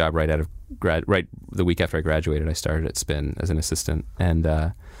getting a job right the week after I graduated. I started at Spin as an assistant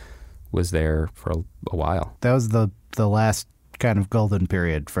and was there for a while. That was the last kind of golden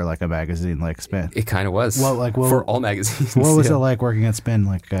period for like a magazine like Spin? It kind of was. Well, for all magazines. What was it like working at Spin,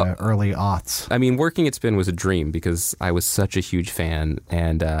 like early aughts? I mean, working at Spin was a dream because I was such a huge fan,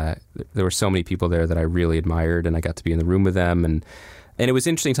 and there were so many people there that I really admired, and I got to be in the room with them, and it was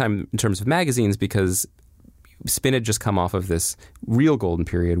an interesting time in terms of magazines because Spin had just come off of this real golden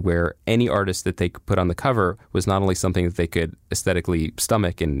period where any artist that they could put on the cover was not only something that they could aesthetically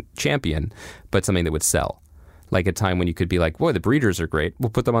stomach and champion, but something that would sell. Like a time when you could be like, boy, the Breeders are great.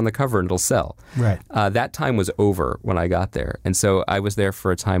 We'll put them on the cover and it'll sell. Right. That time was over when I got there. And so I was there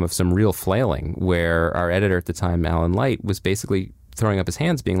for a time of some real flailing where our editor at the time, Alan Light, was basically throwing up his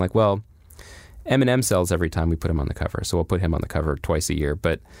hands being like, well, Eminem sells every time we put him on the cover. So we'll put him on the cover twice a year.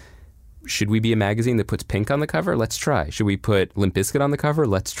 But should we be a magazine that puts Pink on the cover? Let's try. Should we put Limp Bizkit on the cover?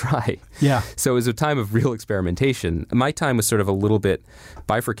 Let's try. Yeah. So it was a time of real experimentation. My time was sort of a little bit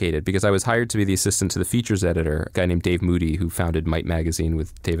bifurcated because I was hired to be the assistant to the features editor, a guy named Dave Moody, who founded Might Magazine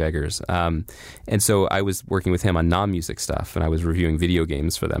with Dave Eggers. And so I was working with him on non-music stuff, and I was reviewing video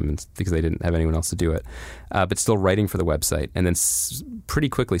games for them because they didn't have anyone else to do it, but still writing for the website. And then pretty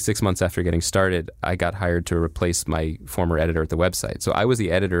quickly, 6 months after getting started, I got hired to replace my former editor at the website. So I was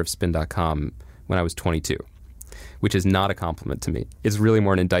the editor of Spin.com when I was 22, which is not a compliment to me. It's really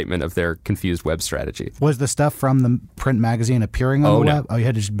more an indictment of their confused web strategy. Was the stuff from the print magazine appearing on the web? No. Oh, you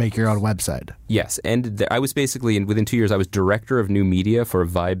had to just make your own website. Yes, and I was basically, within 2 years, I was director of new media for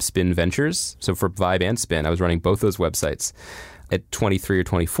Vibe Spin Ventures. So for Vibe and Spin, I was running both those websites. At 23 or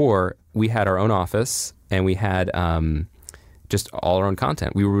 24, we had our own office, and we had just all our own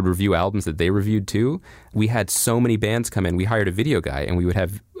content. We would review albums that they reviewed too. We had so many bands come in. We hired a video guy, and we would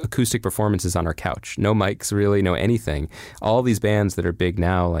have acoustic performances on our couch. No mics, really, no anything. All these bands that are big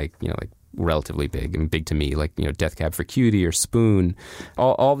now, like relatively big, and big to me, like Death Cab for Cutie or Spoon.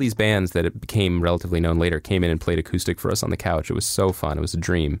 All these bands that became relatively known later came in and played acoustic for us on the couch. It was so fun. It was a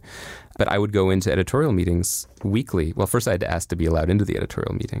dream. But I would go into editorial meetings weekly. Well, first I had to ask to be allowed into the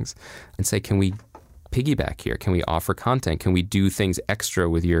editorial meetings and say, can we piggyback here? Can we offer content? Can we do things extra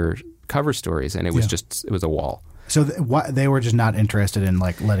with your cover stories? And it was it was a wall. So they were just not interested in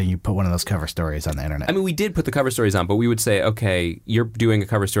like letting you put one of those cover stories on the internet. I mean, we did put the cover stories on, but we would say, okay, you're doing a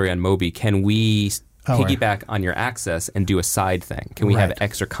cover story on Moby. Can we piggyback on your access and do a side thing? Can we have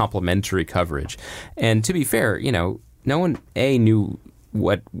extra complimentary coverage? And to be fair, no one, A, knew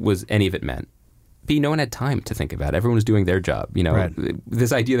what was any of it meant. B, no one had time to think about it. Everyone was doing their job.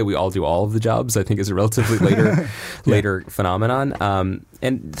 This idea that we all do all of the jobs, I think, is a relatively later phenomenon.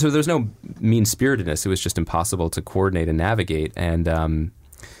 And so there's no mean-spiritedness. It was just impossible to coordinate and navigate. And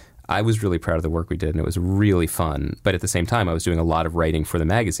I was really proud of the work we did, and it was really fun. But at the same time, I was doing a lot of writing for the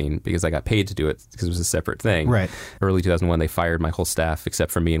magazine because I got paid to do it because it was a separate thing. Right. Early 2001, they fired my whole staff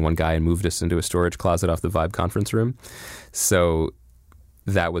except for me and one guy and moved us into a storage closet off the Vibe conference room. So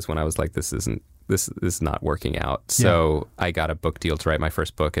that was when I was like, this is not working out. So I got a book deal to write my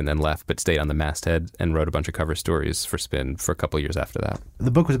first book and then left, but stayed on the masthead and wrote a bunch of cover stories for Spin for a couple of years after that. The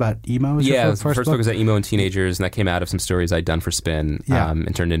book was about emo? The first book was about emo and teenagers, and that came out of some stories I'd done for Spin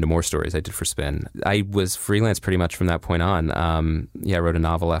and turned into more stories I did for Spin. I was freelance pretty much from that point on. I wrote a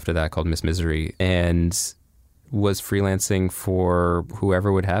novel after that called Miss Misery and was freelancing for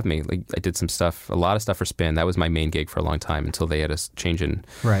whoever would have me. Like I did a lot of stuff for Spin. That was my main gig for a long time until they had a change in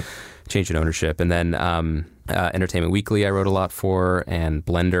ownership. And then Entertainment Weekly I wrote a lot for, and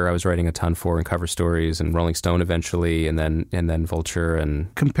Blender I was writing a ton for, and cover stories, and Rolling Stone eventually, and then Vulture.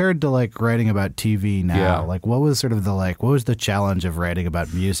 And compared to like writing about TV now, like what was the challenge of writing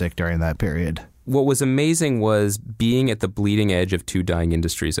about music during that period? What was amazing was being at the bleeding edge of two dying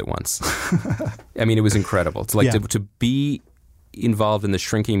industries at once. I mean, it was incredible. To be involved in the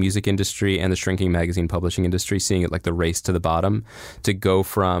shrinking music industry and the shrinking magazine publishing industry, seeing it like the race to the bottom, to go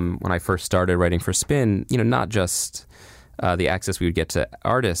from when I first started writing for Spin, not just the access we would get to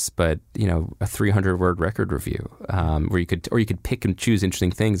artists, but a 300-word record review where you could pick and choose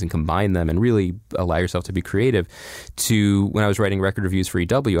interesting things and combine them and really allow yourself to be creative. To when I was writing record reviews for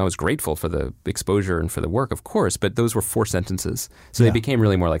EW, I was grateful for the exposure and for the work, of course, but those were 4 sentences, so they became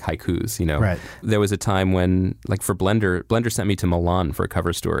really more like haikus. Right. There was a time when, like for Blender sent me to Milan for a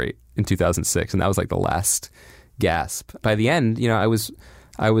cover story in 2006, and that was like the last gasp. By the end, I was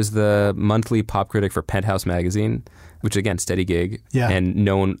the monthly pop critic for Penthouse magazine, which again, steady gig, and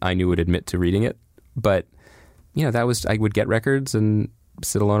no one I knew would admit to reading it. But that was, I would get records and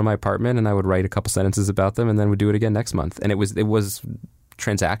sit alone in my apartment, and I would write a couple sentences about them, and then would do it again next month. And it was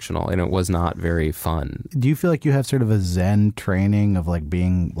transactional, and it was not very fun. Do you feel like you have sort of a Zen training of like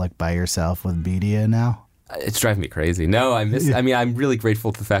being like by yourself with media now? It's driving me crazy. No, I miss. I mean, I'm really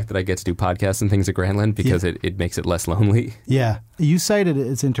grateful to the fact that I get to do podcasts and things at Grantland because it makes it less lonely. Yeah, you cited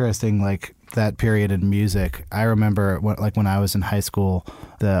it's interesting, like that period in music. I remember when I was in high school,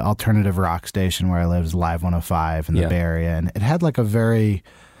 the alternative rock station where I lived was Live 105 in the Bay Area, and it had like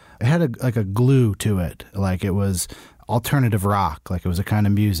a glue to it, like it was alternative rock, like it was a kind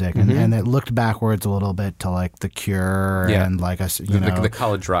of music, and it looked backwards a little bit to like The Cure and like the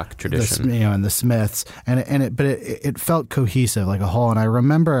college rock tradition, and the Smiths, but it felt cohesive, like a whole. And I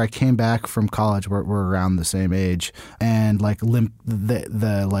remember I came back from college, we're around the same age, and like rap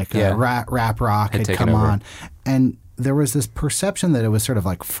rock had come on, and there was this perception that it was sort of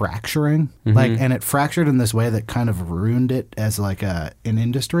like fracturing, and it fractured in this way that kind of ruined it as like an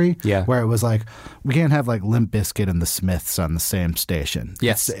industry. Yeah, where it was like we can't have like Limp Bizkit and the Smiths on the same station.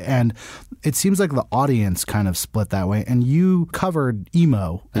 Yes, and it seems like the audience kind of split that way. And you covered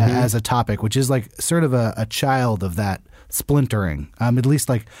emo as a topic, which is like sort of a child of that splintering, at least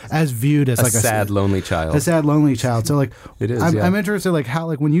like as viewed as like a sad, lonely child. A sad, lonely child. So like, it is. I'm interested, like how,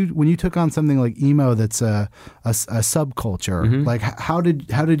 like when you took on something like emo, that's a subculture. Like how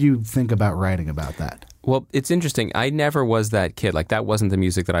did you think about writing about that? Well, it's interesting. I never was that kid. Like that wasn't the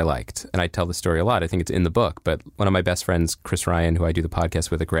music that I liked, and I tell the story a lot. I think it's in the book. But one of my best friends, Chris Ryan, who I do the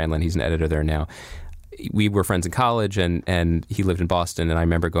podcast with at Grantland, he's an editor there now. We were friends in college, and he lived in Boston, and I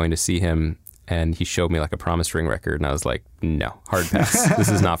remember going to see him. And he showed me like a Promise Ring record, and I was like, no, hard pass. This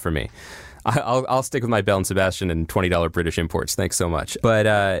is not for me. I'll stick with my Bell and Sebastian and $20 British imports. Thanks so much.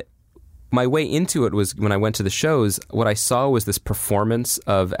 But my way into it was when I went to the shows, what I saw was this performance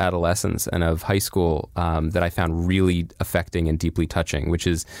of adolescence and of high school that I found really affecting and deeply touching, which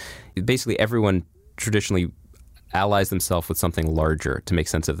is basically everyone traditionally allies themselves with something larger to make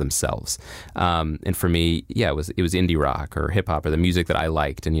sense of themselves. And for me, it was indie rock or hip hop or the music that I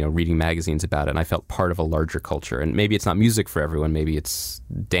liked, and reading magazines about it, and I felt part of a larger culture. And maybe it's not music for everyone, maybe it's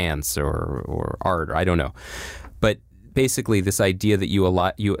dance or art, or I don't know. But basically this idea that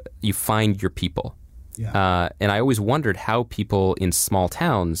you find your people. Yeah. And I always wondered how people in small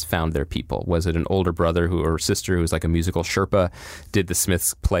towns found their people. Was it an older brother or sister who was like a musical Sherpa? Did the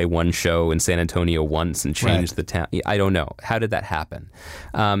Smiths play one show in San Antonio once and change the town? I don't know. How did that happen?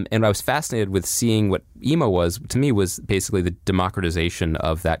 And I was fascinated with seeing what emo was, to me, was basically the democratization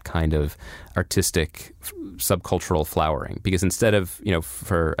of that kind of artistic subcultural flowering. Because instead of,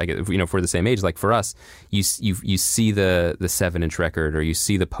 for the same age, like for us, you see the 7-inch record or you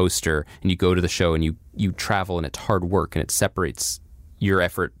see the poster and you go to the show and you travel, and it's hard work, and it separates your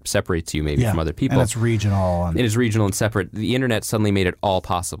effort, separates you maybe from other people. And it's regional. It is regional and separate. The internet suddenly made it all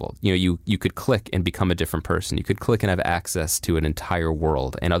possible. You could click and become a different person. You could click and have access to an entire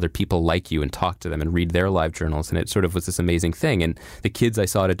world and other people like you and talk to them and read their live journals. And it sort of was this amazing thing. And the kids I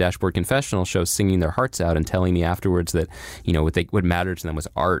saw at a Dashboard Confessional show singing their hearts out and telling me afterwards that, what mattered to them was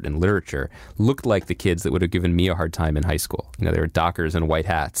art and literature, looked like the kids that would have given me a hard time in high school. They were dockers and white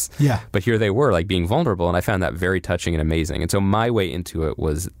hats. Yeah. But here they were, like being vulnerable. And I found that very touching and amazing. And so my way into it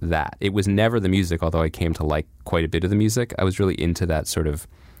was that. It was never the music, although I came to like quite a bit of the music. I was really into that sort of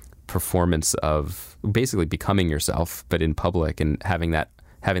performance of basically becoming yourself, but in public, and having that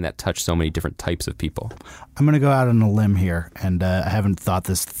touch so many different types of people. I'm going to go out on a limb here, and I haven't thought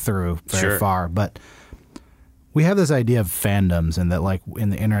this through very far, but we have this idea of fandoms, and that like in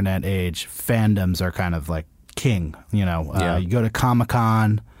the internet age, fandoms are kind of like king. You go to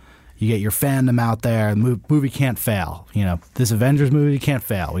Comic-Con, you get your fandom out there. The movie can't fail. This Avengers movie can't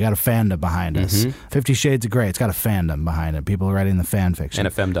fail. We got a fandom behind us. 50 Shades of Grey, it's got a fandom behind it. People are writing the fan fiction.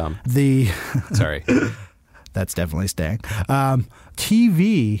 And a femdom. Sorry. That's definitely staying.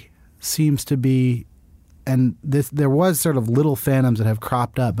 TV seems to be, and there was sort of little fandoms that have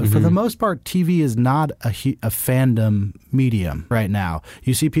cropped up, but for the most part, TV is not a fandom medium right now.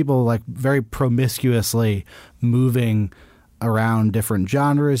 You see people like very promiscuously moving around different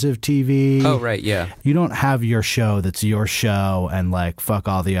genres of TV. Oh, right, yeah. You don't have your show that's your show and like fuck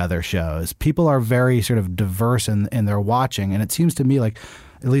all the other shows. People are very sort of diverse in their watching, and it seems to me like,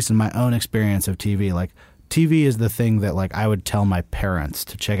 at least in my own experience of TV, like TV is the thing that like I would tell my parents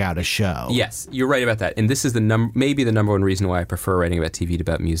to check out a show. Yes, you're right about that. And this is maybe the number one reason why I prefer writing about TV to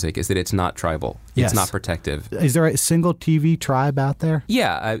about music, is that it's not tribal. Yes. It's not protective. Is there a single TV tribe out there?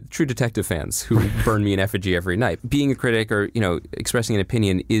 Yeah, True Detective fans who burn me in effigy every night. Being a critic or, expressing an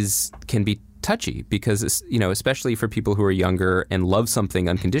opinion can be touchy, because especially for people who are younger and love something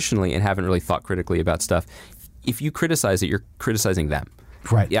unconditionally and haven't really thought critically about stuff. If you criticize it, you're criticizing them.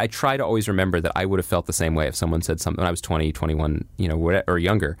 Right. Yeah, I try to always remember that I would have felt the same way if someone said something when I was 20, 21, or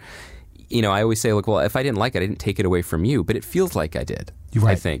younger. I always say, look, well, if I didn't like it, I didn't take it away from you, but it feels like I did.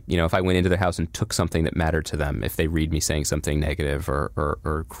 I think, if I went into their house and took something that mattered to them, if they read me saying something negative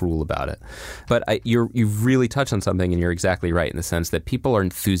or cruel about it. But you've really touched on something, and you're exactly right in the sense that people are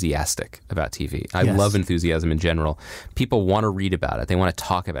enthusiastic about TV. I love enthusiasm in general. People want to read about it. They want to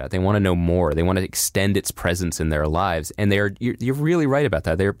talk about it. They want to know more. They want to extend its presence in their lives. And you're really right about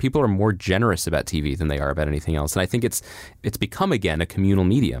that. People are more generous about TV than they are about anything else. And I think it's become, again, a communal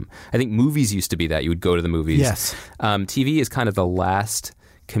medium. I think movies used to be that. You would go to the movies. Yes. TV is kind of the last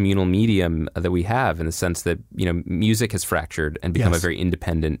communal medium that we have, in the sense that music has fractured and become a very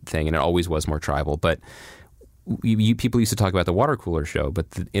independent thing, and it always was more tribal. But people used to talk about the water cooler show,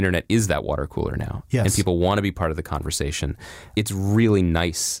 but the internet is that water cooler now, and people want to be part of the conversation. It's really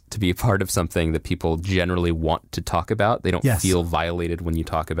nice to be a part of something that people generally want to talk about. They don't feel violated when you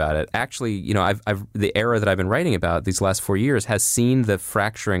talk about it. Actually, the era that I've been writing about these last 4 years has seen the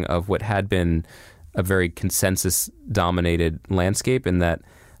fracturing of what had been a very consensus-dominated landscape, in that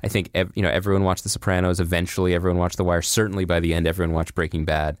I think everyone watched The Sopranos. Eventually, everyone watched The Wire. Certainly, by the end, everyone watched Breaking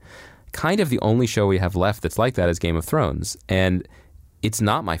Bad. Kind of the only show we have left that's like that is Game of Thrones, and it's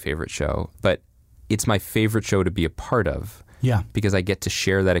not my favorite show, but it's my favorite show to be a part of. Yeah, because I get to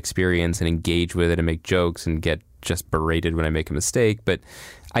share that experience and engage with it and make jokes and get just berated when I make a mistake. But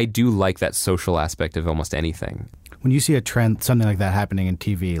I do like that social aspect of almost anything. When you see a trend, something like that happening in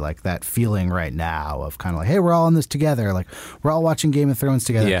TV, like that feeling right now of kind of like, hey, we're all in this together, like we're all watching Game of Thrones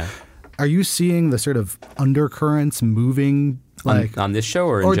together. Yeah. Are you seeing the sort of undercurrents moving like on this show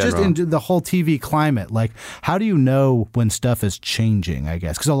or in general? Just in the whole TV climate? Like, how do you know when stuff is changing, I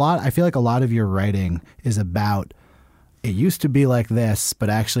guess? Because I feel like a lot of your writing is about, it used to be like this,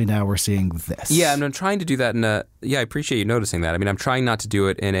 but actually now we're seeing this. Yeah, and I'm trying to do that I appreciate you noticing that. I mean, I'm trying not to do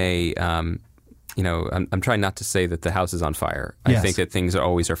it in a, I'm trying not to say that the house is on fire. I think that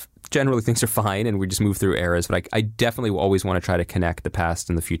generally things are fine, and we just move through eras. But I definitely always want to try to connect the past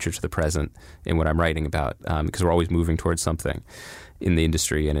and the future to the present in what I'm writing about, because we're always moving towards something in the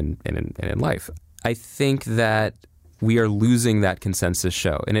industry and in life. I think that we are losing that consensus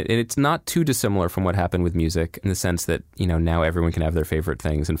show. And it's not too dissimilar from what happened with music, in the sense that, now everyone can have their favorite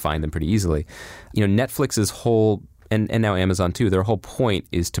things and find them pretty easily. Netflix's whole, and now Amazon too, their whole point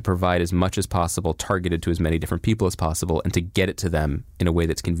is to provide as much as possible, targeted to as many different people as possible, and to get it to them in a way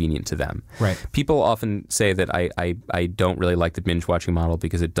that's convenient to them. Right. People often say that I don't really like the binge watching model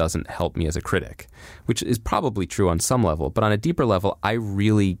because it doesn't help me as a critic, which is probably true on some level. But on a deeper level, I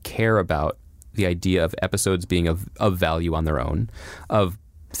really care about the idea of episodes being of value on their own, of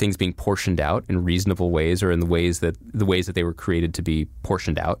things being portioned out in reasonable ways, or in the ways that they were created to be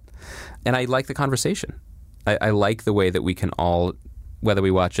portioned out. And I like the conversation. I like the way that we can all, whether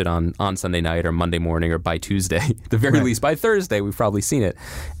we watch it on Sunday night or Monday morning or by Tuesday, at the very least by Thursday, we've probably seen it.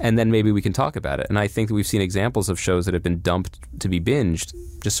 And then maybe we can talk about it. And I think that we've seen examples of shows that have been dumped to be binged,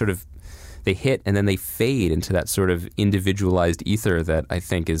 just sort of, they hit and then they fade into that sort of individualized ether that I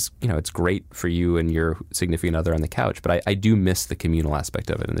think is, it's great for you and your significant other on the couch. But I do miss the communal aspect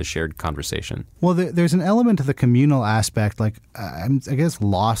of it and the shared conversation. Well, there's an element of the communal aspect. Like, I guess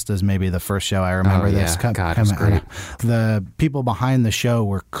Lost is maybe the first show I remember this. God, it was great. The people behind the show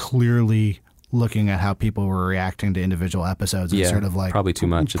were clearly looking at how people were reacting to individual episodes and sort of like probably too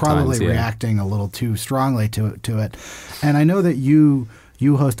much at probably times, reacting a little too strongly to it. And I know that you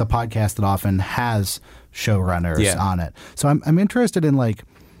host a podcast that often has showrunners on it. So I'm interested in like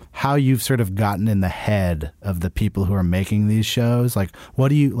how you've sort of gotten in the head of the people who are making these shows. Like, what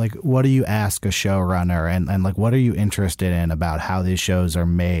do you ask a showrunner, and like, what are you interested in about how these shows are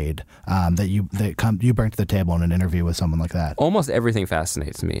made, that you bring to the table in an interview with someone like that? Almost everything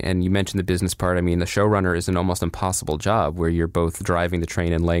fascinates me. And you mentioned the business part. I mean, the showrunner is an almost impossible job where you're both driving the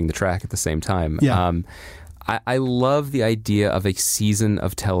train and laying the track at the same time. Yeah. I love the idea of a season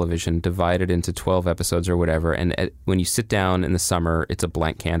of television divided into 12 episodes or whatever, and when you sit down in the summer, it's a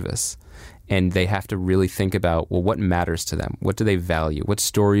blank canvas. And they have to really think about, well, what matters to them? What do they value? What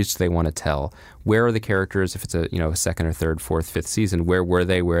stories do they want to tell? Where are the characters, if it's a second or third, fourth, fifth season? Where were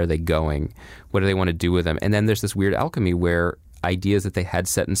they? Where are they going? What do they want to do with them? And then there's this weird alchemy where ideas that they had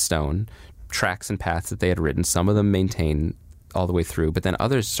set in stone, tracks and paths that they had written, some of them maintain all the way through, but then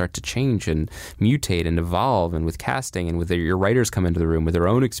others start to change and mutate and evolve, and with casting and with your writers come into the room with their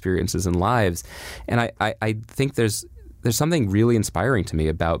own experiences and lives. And I think there's something really inspiring to me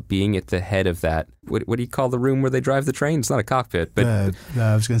about being at the head of that. What do you call the room where they drive the train? It's not a cockpit, but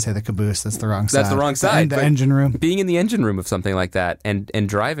I was going to say the caboose. That's the wrong side. That's the wrong side. The engine room. Being in the engine room of something like that and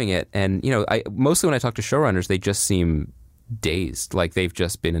driving it, and mostly when I talk to showrunners, they just seem dazed, like they've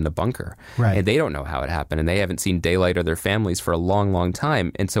just been in a bunker, right? And they don't know how it happened, and they haven't seen daylight or their families for a long, long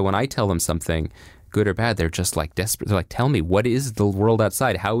time. And so when I tell them something, good or bad. They're just like desperate. They're like, tell me, what is the world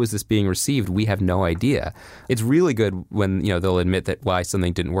outside? How is this being received? We have no idea. It's really good when, they'll admit that why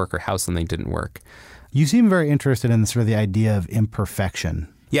something didn't work or how something didn't work. You seem very interested in sort of the idea of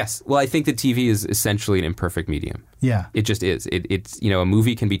imperfection. Yes. Well, I think that TV is essentially an imperfect medium. Yeah. It just is. It's a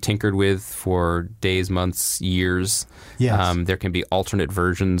movie can be tinkered with for days, months, years. Yes. There can be alternate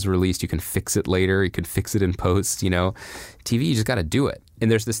versions released. You can fix it later. You can fix it in post, TV, you just got to do it.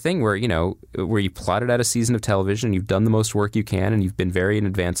 And there's this thing where, where you plotted out a season of television, you've done the most work you can, and you've been very in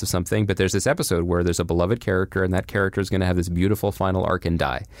advance of something, but there's this episode where there's a beloved character, and that character is going to have this beautiful final arc and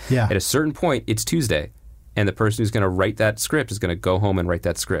die. Yeah. At a certain point, it's Tuesday. And the person who's going to write that script is going to go home and write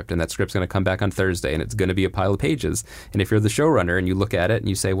that script. And that script's going to come back on Thursday, and it's going to be a pile of pages. And if you're the showrunner and you look at it and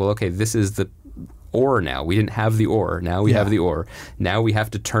you say, well, okay, this is the or now. We didn't have the or. Now we have the or. Now we have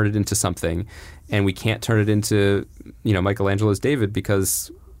to turn it into something. And we can't turn it into, Michelangelo's David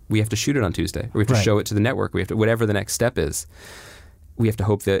because we have to shoot it on Tuesday. Or we have to show it to the network. We have to, whatever the next step is. We have to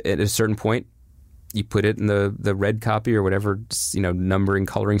hope that at a certain point, you put it in the red copy or whatever, numbering,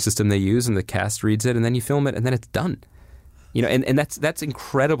 coloring system they use, and the cast reads it, and then you film it, and then it's done. And that's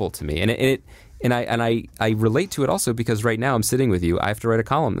incredible to me. And I relate to it also because right now I'm sitting with you. I have to write a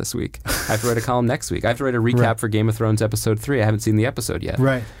column this week. I have to write a column next week. I have to write a recap for Game of Thrones episode 3. I haven't seen the episode yet.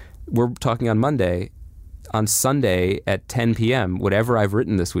 Right. We're talking on Monday. On Sunday at 10 p.m., whatever I've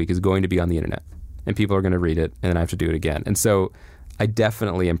written this week is going to be on the internet, and people are going to read it, and then I have to do it again. And so I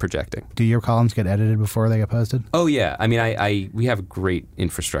definitely am projecting. Do your columns get edited before they get posted? Oh, yeah. I mean, we have a great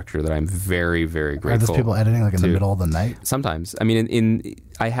infrastructure that I'm very, very grateful. Are those people editing in the middle of the night? Sometimes. I mean,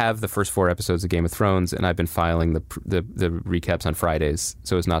 I have the first 4 episodes of Game of Thrones, and I've been filing the recaps on Fridays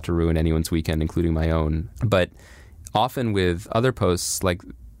so as not to ruin anyone's weekend, including my own. But often with other posts, like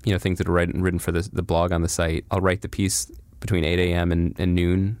things that are written for the blog on the site, I'll write the piece between 8 a.m. and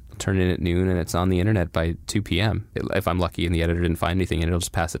noon, turn it in at noon, and it's on the internet by 2 p.m. If I'm lucky and the editor didn't find anything, and it'll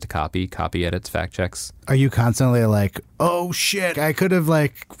just pass it to copy edits, fact checks. Are you constantly like, oh shit, I could have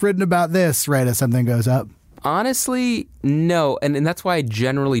written about this right as something goes up? Honestly, no, and that's why I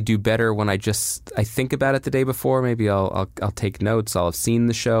generally do better when I think about it the day before. Maybe I'll take notes. I'll have seen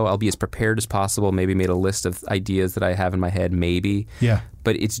the show. I'll be as prepared as possible. Maybe made a list of ideas that I have in my head. Maybe. Yeah.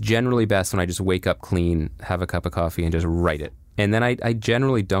 But it's generally best when I just wake up clean, have a cup of coffee, and just write it. And then I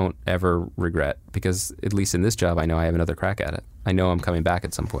generally don't ever regret because at least in this job, I know I have another crack at it. I know I'm coming back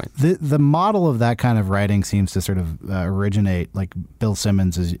at some point. The model of that kind of writing seems to sort of originate, like Bill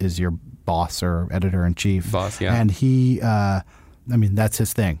Simmons is your boss or editor-in-chief. Boss, yeah. And he, that's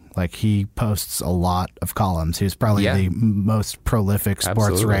his thing. Like, he posts a lot of columns. He was probably the most prolific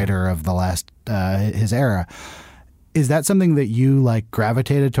sports writer of the last, his era. Is that something that you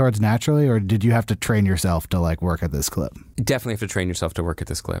gravitated towards naturally, or did you have to train yourself to work at this clip? Definitely have to train yourself to work at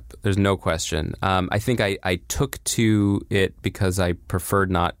this clip. There's no question. I think I took to it because I preferred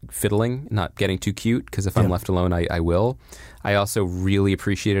not fiddling, not getting too cute, because if I'm left alone, I will. I also really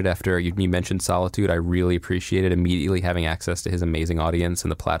appreciated, after you mentioned Solitude, I really appreciated immediately having access to his amazing audience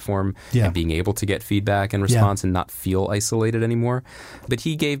and the platform and being able to get feedback and response and not feel isolated anymore. But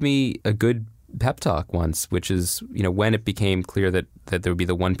he gave me a good pep talk once, which is, when it became clear that there would be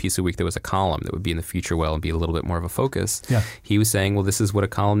the one piece a week that was a column that would be in the future well and be a little bit more of a focus. Yeah. He was saying, well, this is what a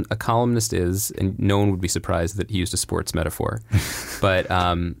columnist is, and no one would be surprised that he used a sports metaphor. But,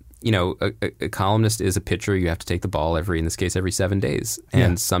 a columnist is a pitcher. You have to take the ball in this case, every 7 days.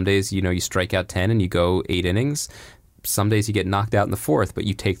 And some days, you strike out 10 and you go 8 innings. Some days you get knocked out in the 4th, but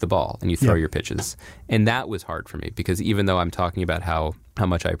you take the ball and you throw your pitches. And that was hard for me because even though I'm talking about how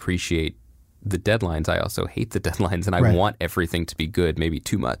much I appreciate the deadlines, I also hate the deadlines, and I want everything to be good, maybe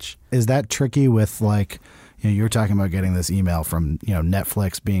too much. Is that tricky with you were talking about getting this email from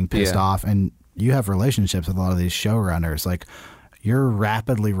Netflix being pissed off, and you have relationships with a lot of these showrunners. You're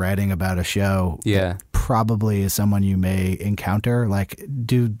rapidly writing about a show that probably is someone you may encounter.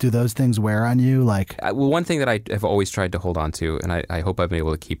 Do those things wear on you? Well, one thing that I have always tried to hold on to, and I hope I've been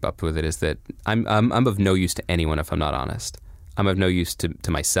able to keep up with it, is that I'm of no use to anyone if I'm not honest. I'm of no use to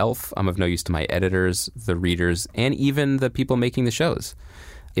myself. I'm of no use to my editors, the readers, and even the people making the shows.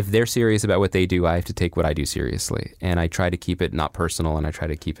 If they're serious about what they do, I have to take what I do seriously. And I try to keep it not personal, and I try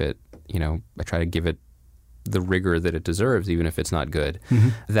to keep it, I try to give it the rigor that it deserves, even if it's not good. Mm-hmm.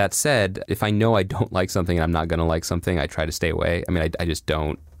 That said, if I know I don't like something and I'm not going to like something, I try to stay away. I mean, I just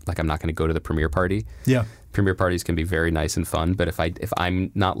don't. I'm not going to go to the premiere party. Yeah. Premiere parties can be very nice and fun, but if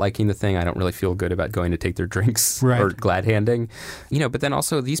I'm not liking the thing, I don't really feel good about going to take their drinks or glad handing. But then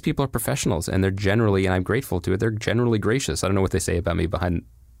also these people are professionals, and they're generally, and I'm grateful to it, they're generally gracious. I don't know what they say about me behind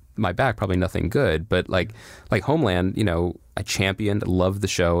my back, probably nothing good, but like Homeland, I championed, loved the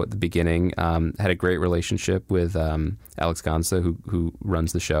show at the beginning. Had a great relationship with Alex Gonza, who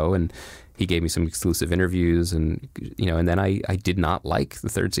runs the show, and he gave me some exclusive interviews, and and then I did not like the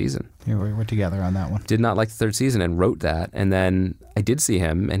third season. Yeah, we're together on that one. Did not like the third season and wrote that, and then I did see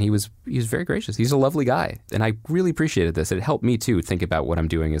him, and he was very gracious. He's a lovely guy, and I really appreciated this. It helped me too think about what I'm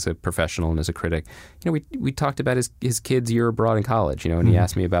doing as a professional and as a critic. We talked about his kid's year abroad in college, and he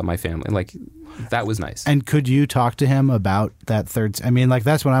asked me about my family, and like that was nice. And could you talk to him about that third? I mean, like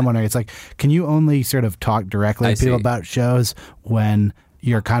that's what I'm wondering. It's like, can you only sort of talk directly to people about shows when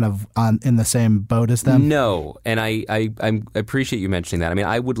you're kind of in the same boat as them? No, and I appreciate you mentioning that. I mean,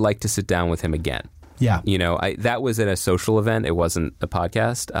 I would like to sit down with him again. Yeah. That was at a social event. It wasn't a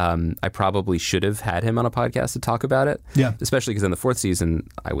podcast. I probably should have had him on a podcast to talk about it. Yeah. Especially because in the fourth season,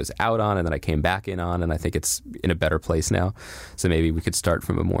 I was out on, and then I came back in on, and I think it's in a better place now. So maybe we could start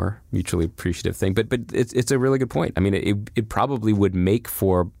from a more mutually appreciative thing. But it's a really good point. I mean, it probably would make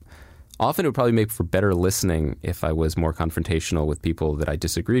for... Often it would probably make for better listening if I was more confrontational with people that I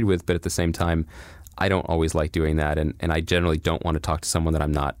disagreed with, but at the same time, I don't always like doing that, and I generally don't want to talk to someone that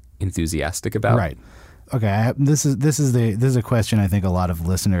I'm not enthusiastic about. Right. Okay. This is a question I think a lot of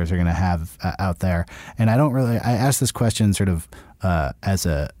listeners are going to have out there, and I ask this question sort of as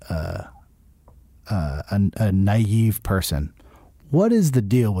a naive person. What is the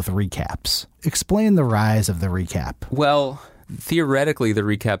deal with recaps? Explain the rise of the recap. Well, theoretically, the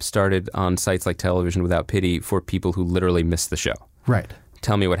recap started on sites like Television Without Pity for people who literally missed the show. Right.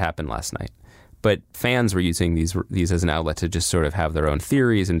 Tell me what happened last night. But fans were using these as an outlet to just sort of have their own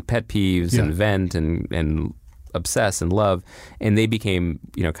theories and pet peeves and vent and obsess and love. And they became,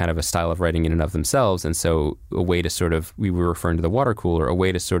 kind of a style of writing in and of themselves. And so a way to sort of, we were referring to the water cooler, a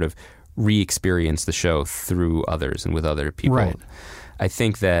way to sort of re-experience the show through others and with other people. Right. I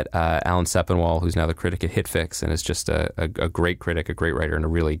think that Alan Sepinwall, who's now the critic at HitFix and is just a great critic, a great writer, and a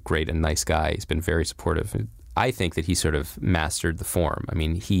really great and nice guy, he's been very supportive. I think that he sort of mastered the form. I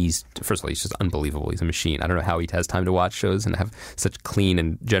mean, first of all, he's just unbelievable. He's a machine. I don't know how he has time to watch shows and have such clean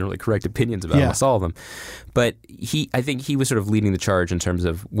and generally correct opinions about almost all of them. But I think he was sort of leading the charge in terms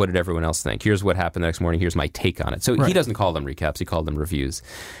of what did everyone else think. Here's what happened the next morning. Here's my take on it. So he doesn't call them recaps. He called them reviews.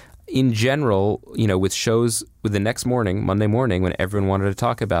 In general, with shows, with the next morning, Monday morning, when everyone wanted to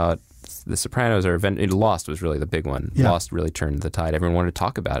talk about The Sopranos or Lost was really the big one. Yeah. Lost really turned the tide. Everyone wanted to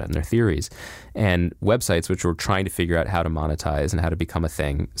talk about it and their theories. And websites, which were trying to figure out how to monetize and how to become a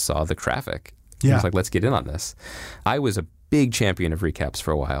thing, saw the traffic. Yeah. It was like, let's get in on this. I was a big champion of recaps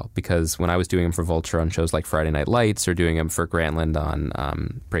for a while because when I was doing them for Vulture on shows like Friday Night Lights or doing them for Grantland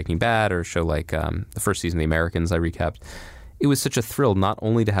on Breaking Bad or a show like the first season of The Americans I recapped, it was such a thrill not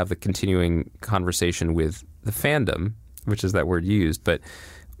only to have the continuing conversation with the fandom, which is that word used, but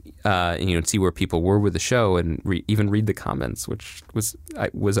see where people were with the show and even read the comments, which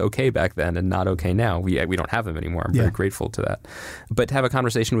was okay back then and not okay now. We don't have them anymore. I'm very grateful to that. But to have a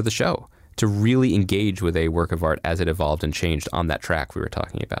conversation with the show, to really engage with a work of art as it evolved and changed on that track we were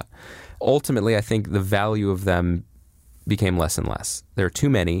talking about. Ultimately, I think the value of them became less and less. There are too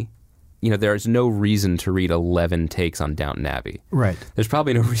many. There's no reason to read 11 takes on Downton Abbey. Right. There's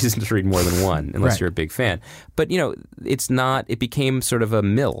probably no reason to read more than one unless you're a big fan. But, it became sort of a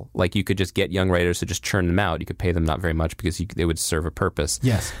mill. Like you could just get young writers to just churn them out. You could pay them not very much because they would serve a purpose.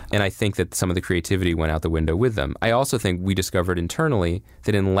 Yes. And I think that some of the creativity went out the window with them. I also think we discovered internally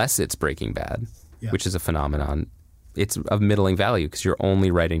that unless it's Breaking Bad, which is a phenomenon, it's of middling value because you're only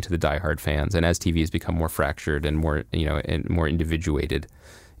writing to the diehard fans. And as TV has become more fractured and more, and more individuated,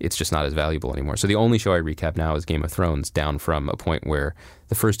 it's just not as valuable anymore. So the only show I recap now is Game of Thrones, down from a point where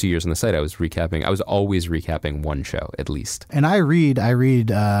the first 2 years on the site I was always recapping one show at least. And I read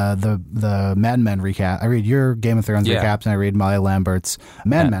the Mad Men recap. I read your Game of Thrones recaps, and I read Molly Lambert's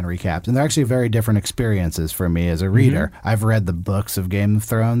Mad Men recaps, and they're actually very different experiences for me as a reader. Mm-hmm. I've read the books of Game of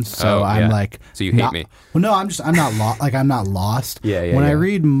Thrones, so I'm like, so you hate me? Well, no, I'm not lost. When I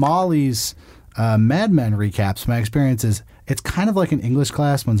read Molly's Mad Men recaps, my experience is it's kind of like an English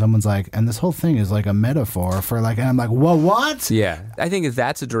class when someone's like, and this whole thing is like a metaphor for like, and I'm like, whoa, what? Yeah. I think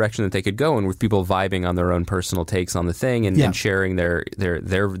that's a direction that they could go in with people vibing on their own personal takes on the thing and sharing their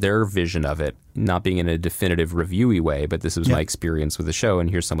vision of it, not being in a definitive reviewy way, but this was my experience with the show and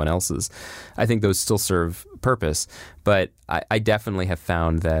here's someone else's. I think those still serve purpose, but I definitely have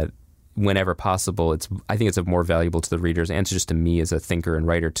found that whenever possible, I think it's more valuable to the readers and to me as a thinker and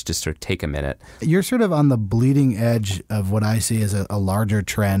writer to just sort of take a minute. You're sort of on the bleeding edge of what I see as a larger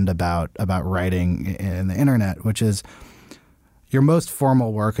trend about writing in the internet, which is your most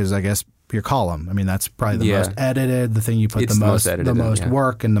formal work is, I guess, your column. I mean, that's probably the most edited, the thing you put It's the most edited,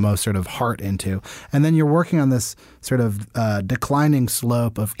 work and the most sort of heart into. And then you're working on this sort of declining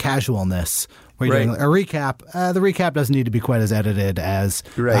slope of casualness where you're doing a recap. The recap doesn't need to be quite as edited as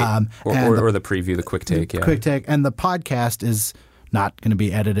or the preview, the quick take. Quick take. And the podcast is not going to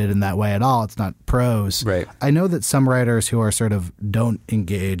be edited in that way at all. It's not prose. Right. I know that some writers who are sort of don't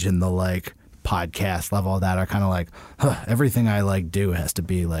engage in the like podcast level of that are kind of like, everything I like do has to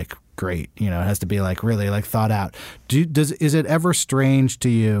be like great. You know, it has to be like really like thought out. Is it ever strange to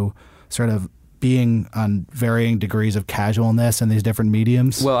you sort of being on varying degrees of casualness in these different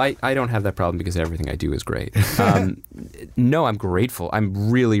mediums? Well, I don't have that problem because everything I do is great. No, I'm grateful.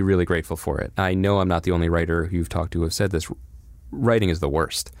 I'm really, really grateful for it. I know I'm not the only writer who you've talked to who have said this. Writing is the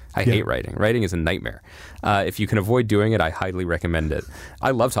worst. I hate writing. Writing is a nightmare. If you can avoid doing it, I highly recommend it.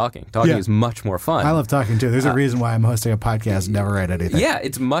 I love talking. Talking is much more fun. I love talking too. There's a reason why I'm hosting a podcast and never write anything. Yeah,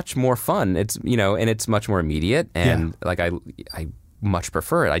 it's much more fun. It's and it's much more immediate, and like I much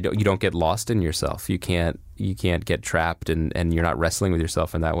prefer it. You don't get lost in yourself. You can't get trapped, and you're not wrestling with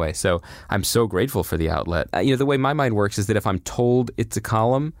yourself in that way. So I'm so grateful for the outlet. The way my mind works is that if I'm told it's a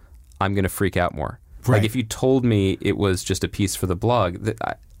column, I'm going to freak out more. Right. Like if you told me it was just a piece for the blog,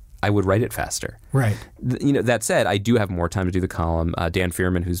 I would write it faster. Right. That said, I do have more time to do the column. Dan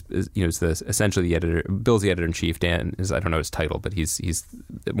Fierman, who's essentially the editor, Bill's the editor in chief. Dan is, I don't know his title, but he's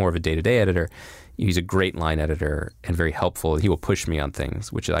more of a day-to-day editor. He's a great line editor and very helpful. He will push me on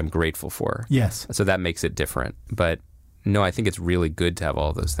things, which I'm grateful for. Yes. So that makes it different. But no, I think it's really good to have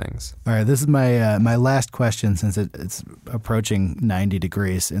all those things. All right, this is my last question since it's approaching 90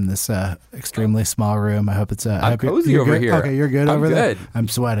 degrees in this extremely small room. I hope it's I'm cozy over good? here. Okay, you're good over there? Good. I'm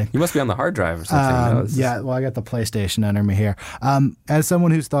sweating. You must be on the hard drive or something. Yeah, well, I got the PlayStation under me here. As someone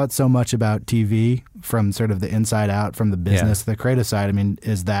who's thought so much about TV from sort of the inside out, from the business, the creative side, I mean,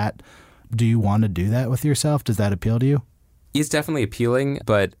 do you want to do that with yourself? Does that appeal to you? It's definitely appealing,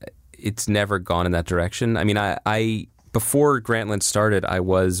 but it's never gone in that direction. I mean, I before Grantland started, I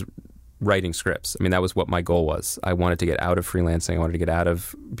was writing scripts. I mean, that was what my goal was. I wanted to get out of freelancing. I wanted to get out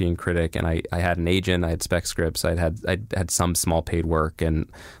of being critic. And I had an agent. I had spec scripts. I had some small paid work. And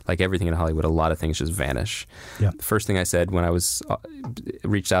like everything in Hollywood, a lot of things just vanish. Yeah. The first thing I said when I was someone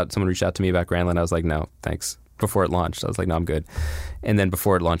reached out to me about Grantland, I was like, no, thanks. Before it launched, I was like, no, I'm good. And then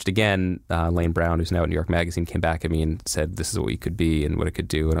before it launched again, Lane Brown, who's now at New York Magazine, came back at me and said, this is what we could be and what it could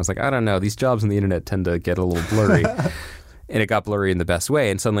do. And I was like, I don't know. These jobs on the internet tend to get a little blurry. And it got blurry in the best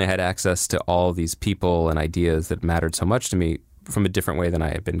way. And suddenly I had access to all these people and ideas that mattered so much to me from a different way than I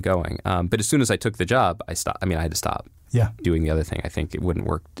had been going. But as soon as I took the job, I stopped. I mean, I had to stop doing the other thing. I think it wouldn't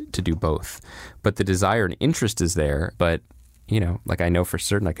work to do both. But the desire and interest is there. But like I know for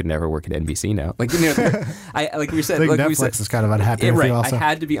certain I could never work at NBC now. Like, like we said, I think Netflix is kind of unhappy with you also. I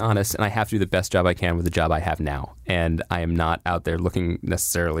had to be honest, and I have to do the best job I can with the job I have now. And I am not out there looking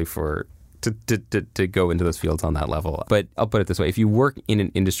necessarily to go into those fields on that level. But I'll put it this way: if you work in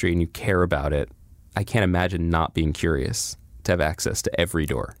an industry and you care about it, I can't imagine not being curious to have access to every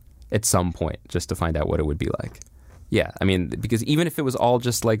door at some point, just to find out what it would be like. Yeah, I mean, because even if it was all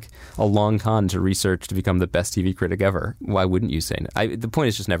just like a long con to research to become the best TV critic ever, why wouldn't you say no? The point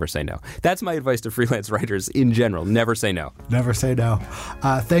is just never say no. That's my advice to freelance writers in general. Never say no. Never say no.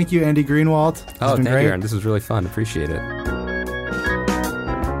 Thank you, Andy Greenwald. Thank you, Aaron. This was really fun. Appreciate it.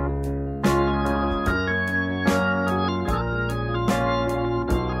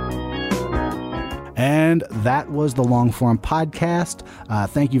 And that was the Long Form Podcast.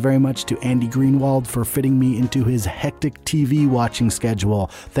 Thank you very much to Andy Greenwald for fitting me into his hectic TV watching schedule.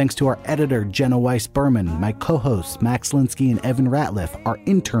 Thanks to our editor, Jenna Weiss-Berman, my co-hosts, Max Linsky and Evan Ratliff, our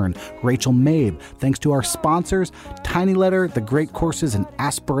intern, Rachel Mabe. Thanks to our sponsors, Tiny Letter, The Great Courses, and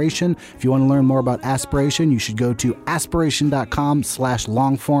Aspiration. If you want to learn more about Aspiration, you should go to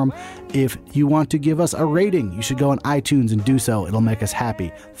aspiration.com/longform. If you want to give us a rating, you should go on iTunes and do so. It'll make us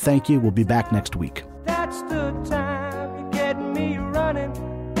happy. Thank you. We'll be back next week. That's the time to get me running,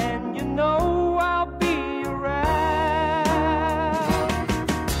 and you know I'll be around.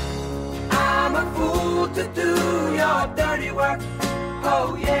 I'm a fool to do your dirty work,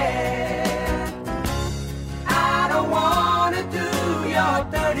 oh yeah. I don't want to do your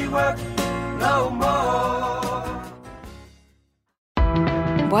dirty work no more.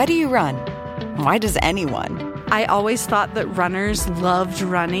 Why do you run? Why does anyone? I always thought that runners loved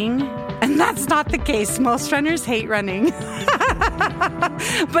running. And that's not the case. Most runners hate running.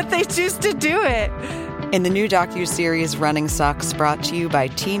 But they choose to do it. In the new docuseries Running Sucks, brought to you by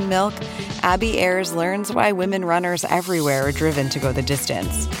Team Milk, Abby Ayers learns why women runners everywhere are driven to go the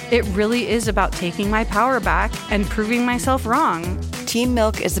distance. It really is about taking my power back and proving myself wrong. Team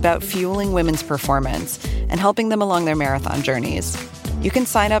Milk is about fueling women's performance and helping them along their marathon journeys. You can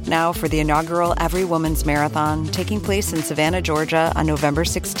sign up now for the inaugural Every Woman's Marathon taking place in Savannah, Georgia on November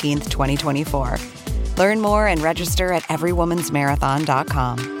 16th, 2024. Learn more and register at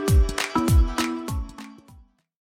everywomansmarathon.com.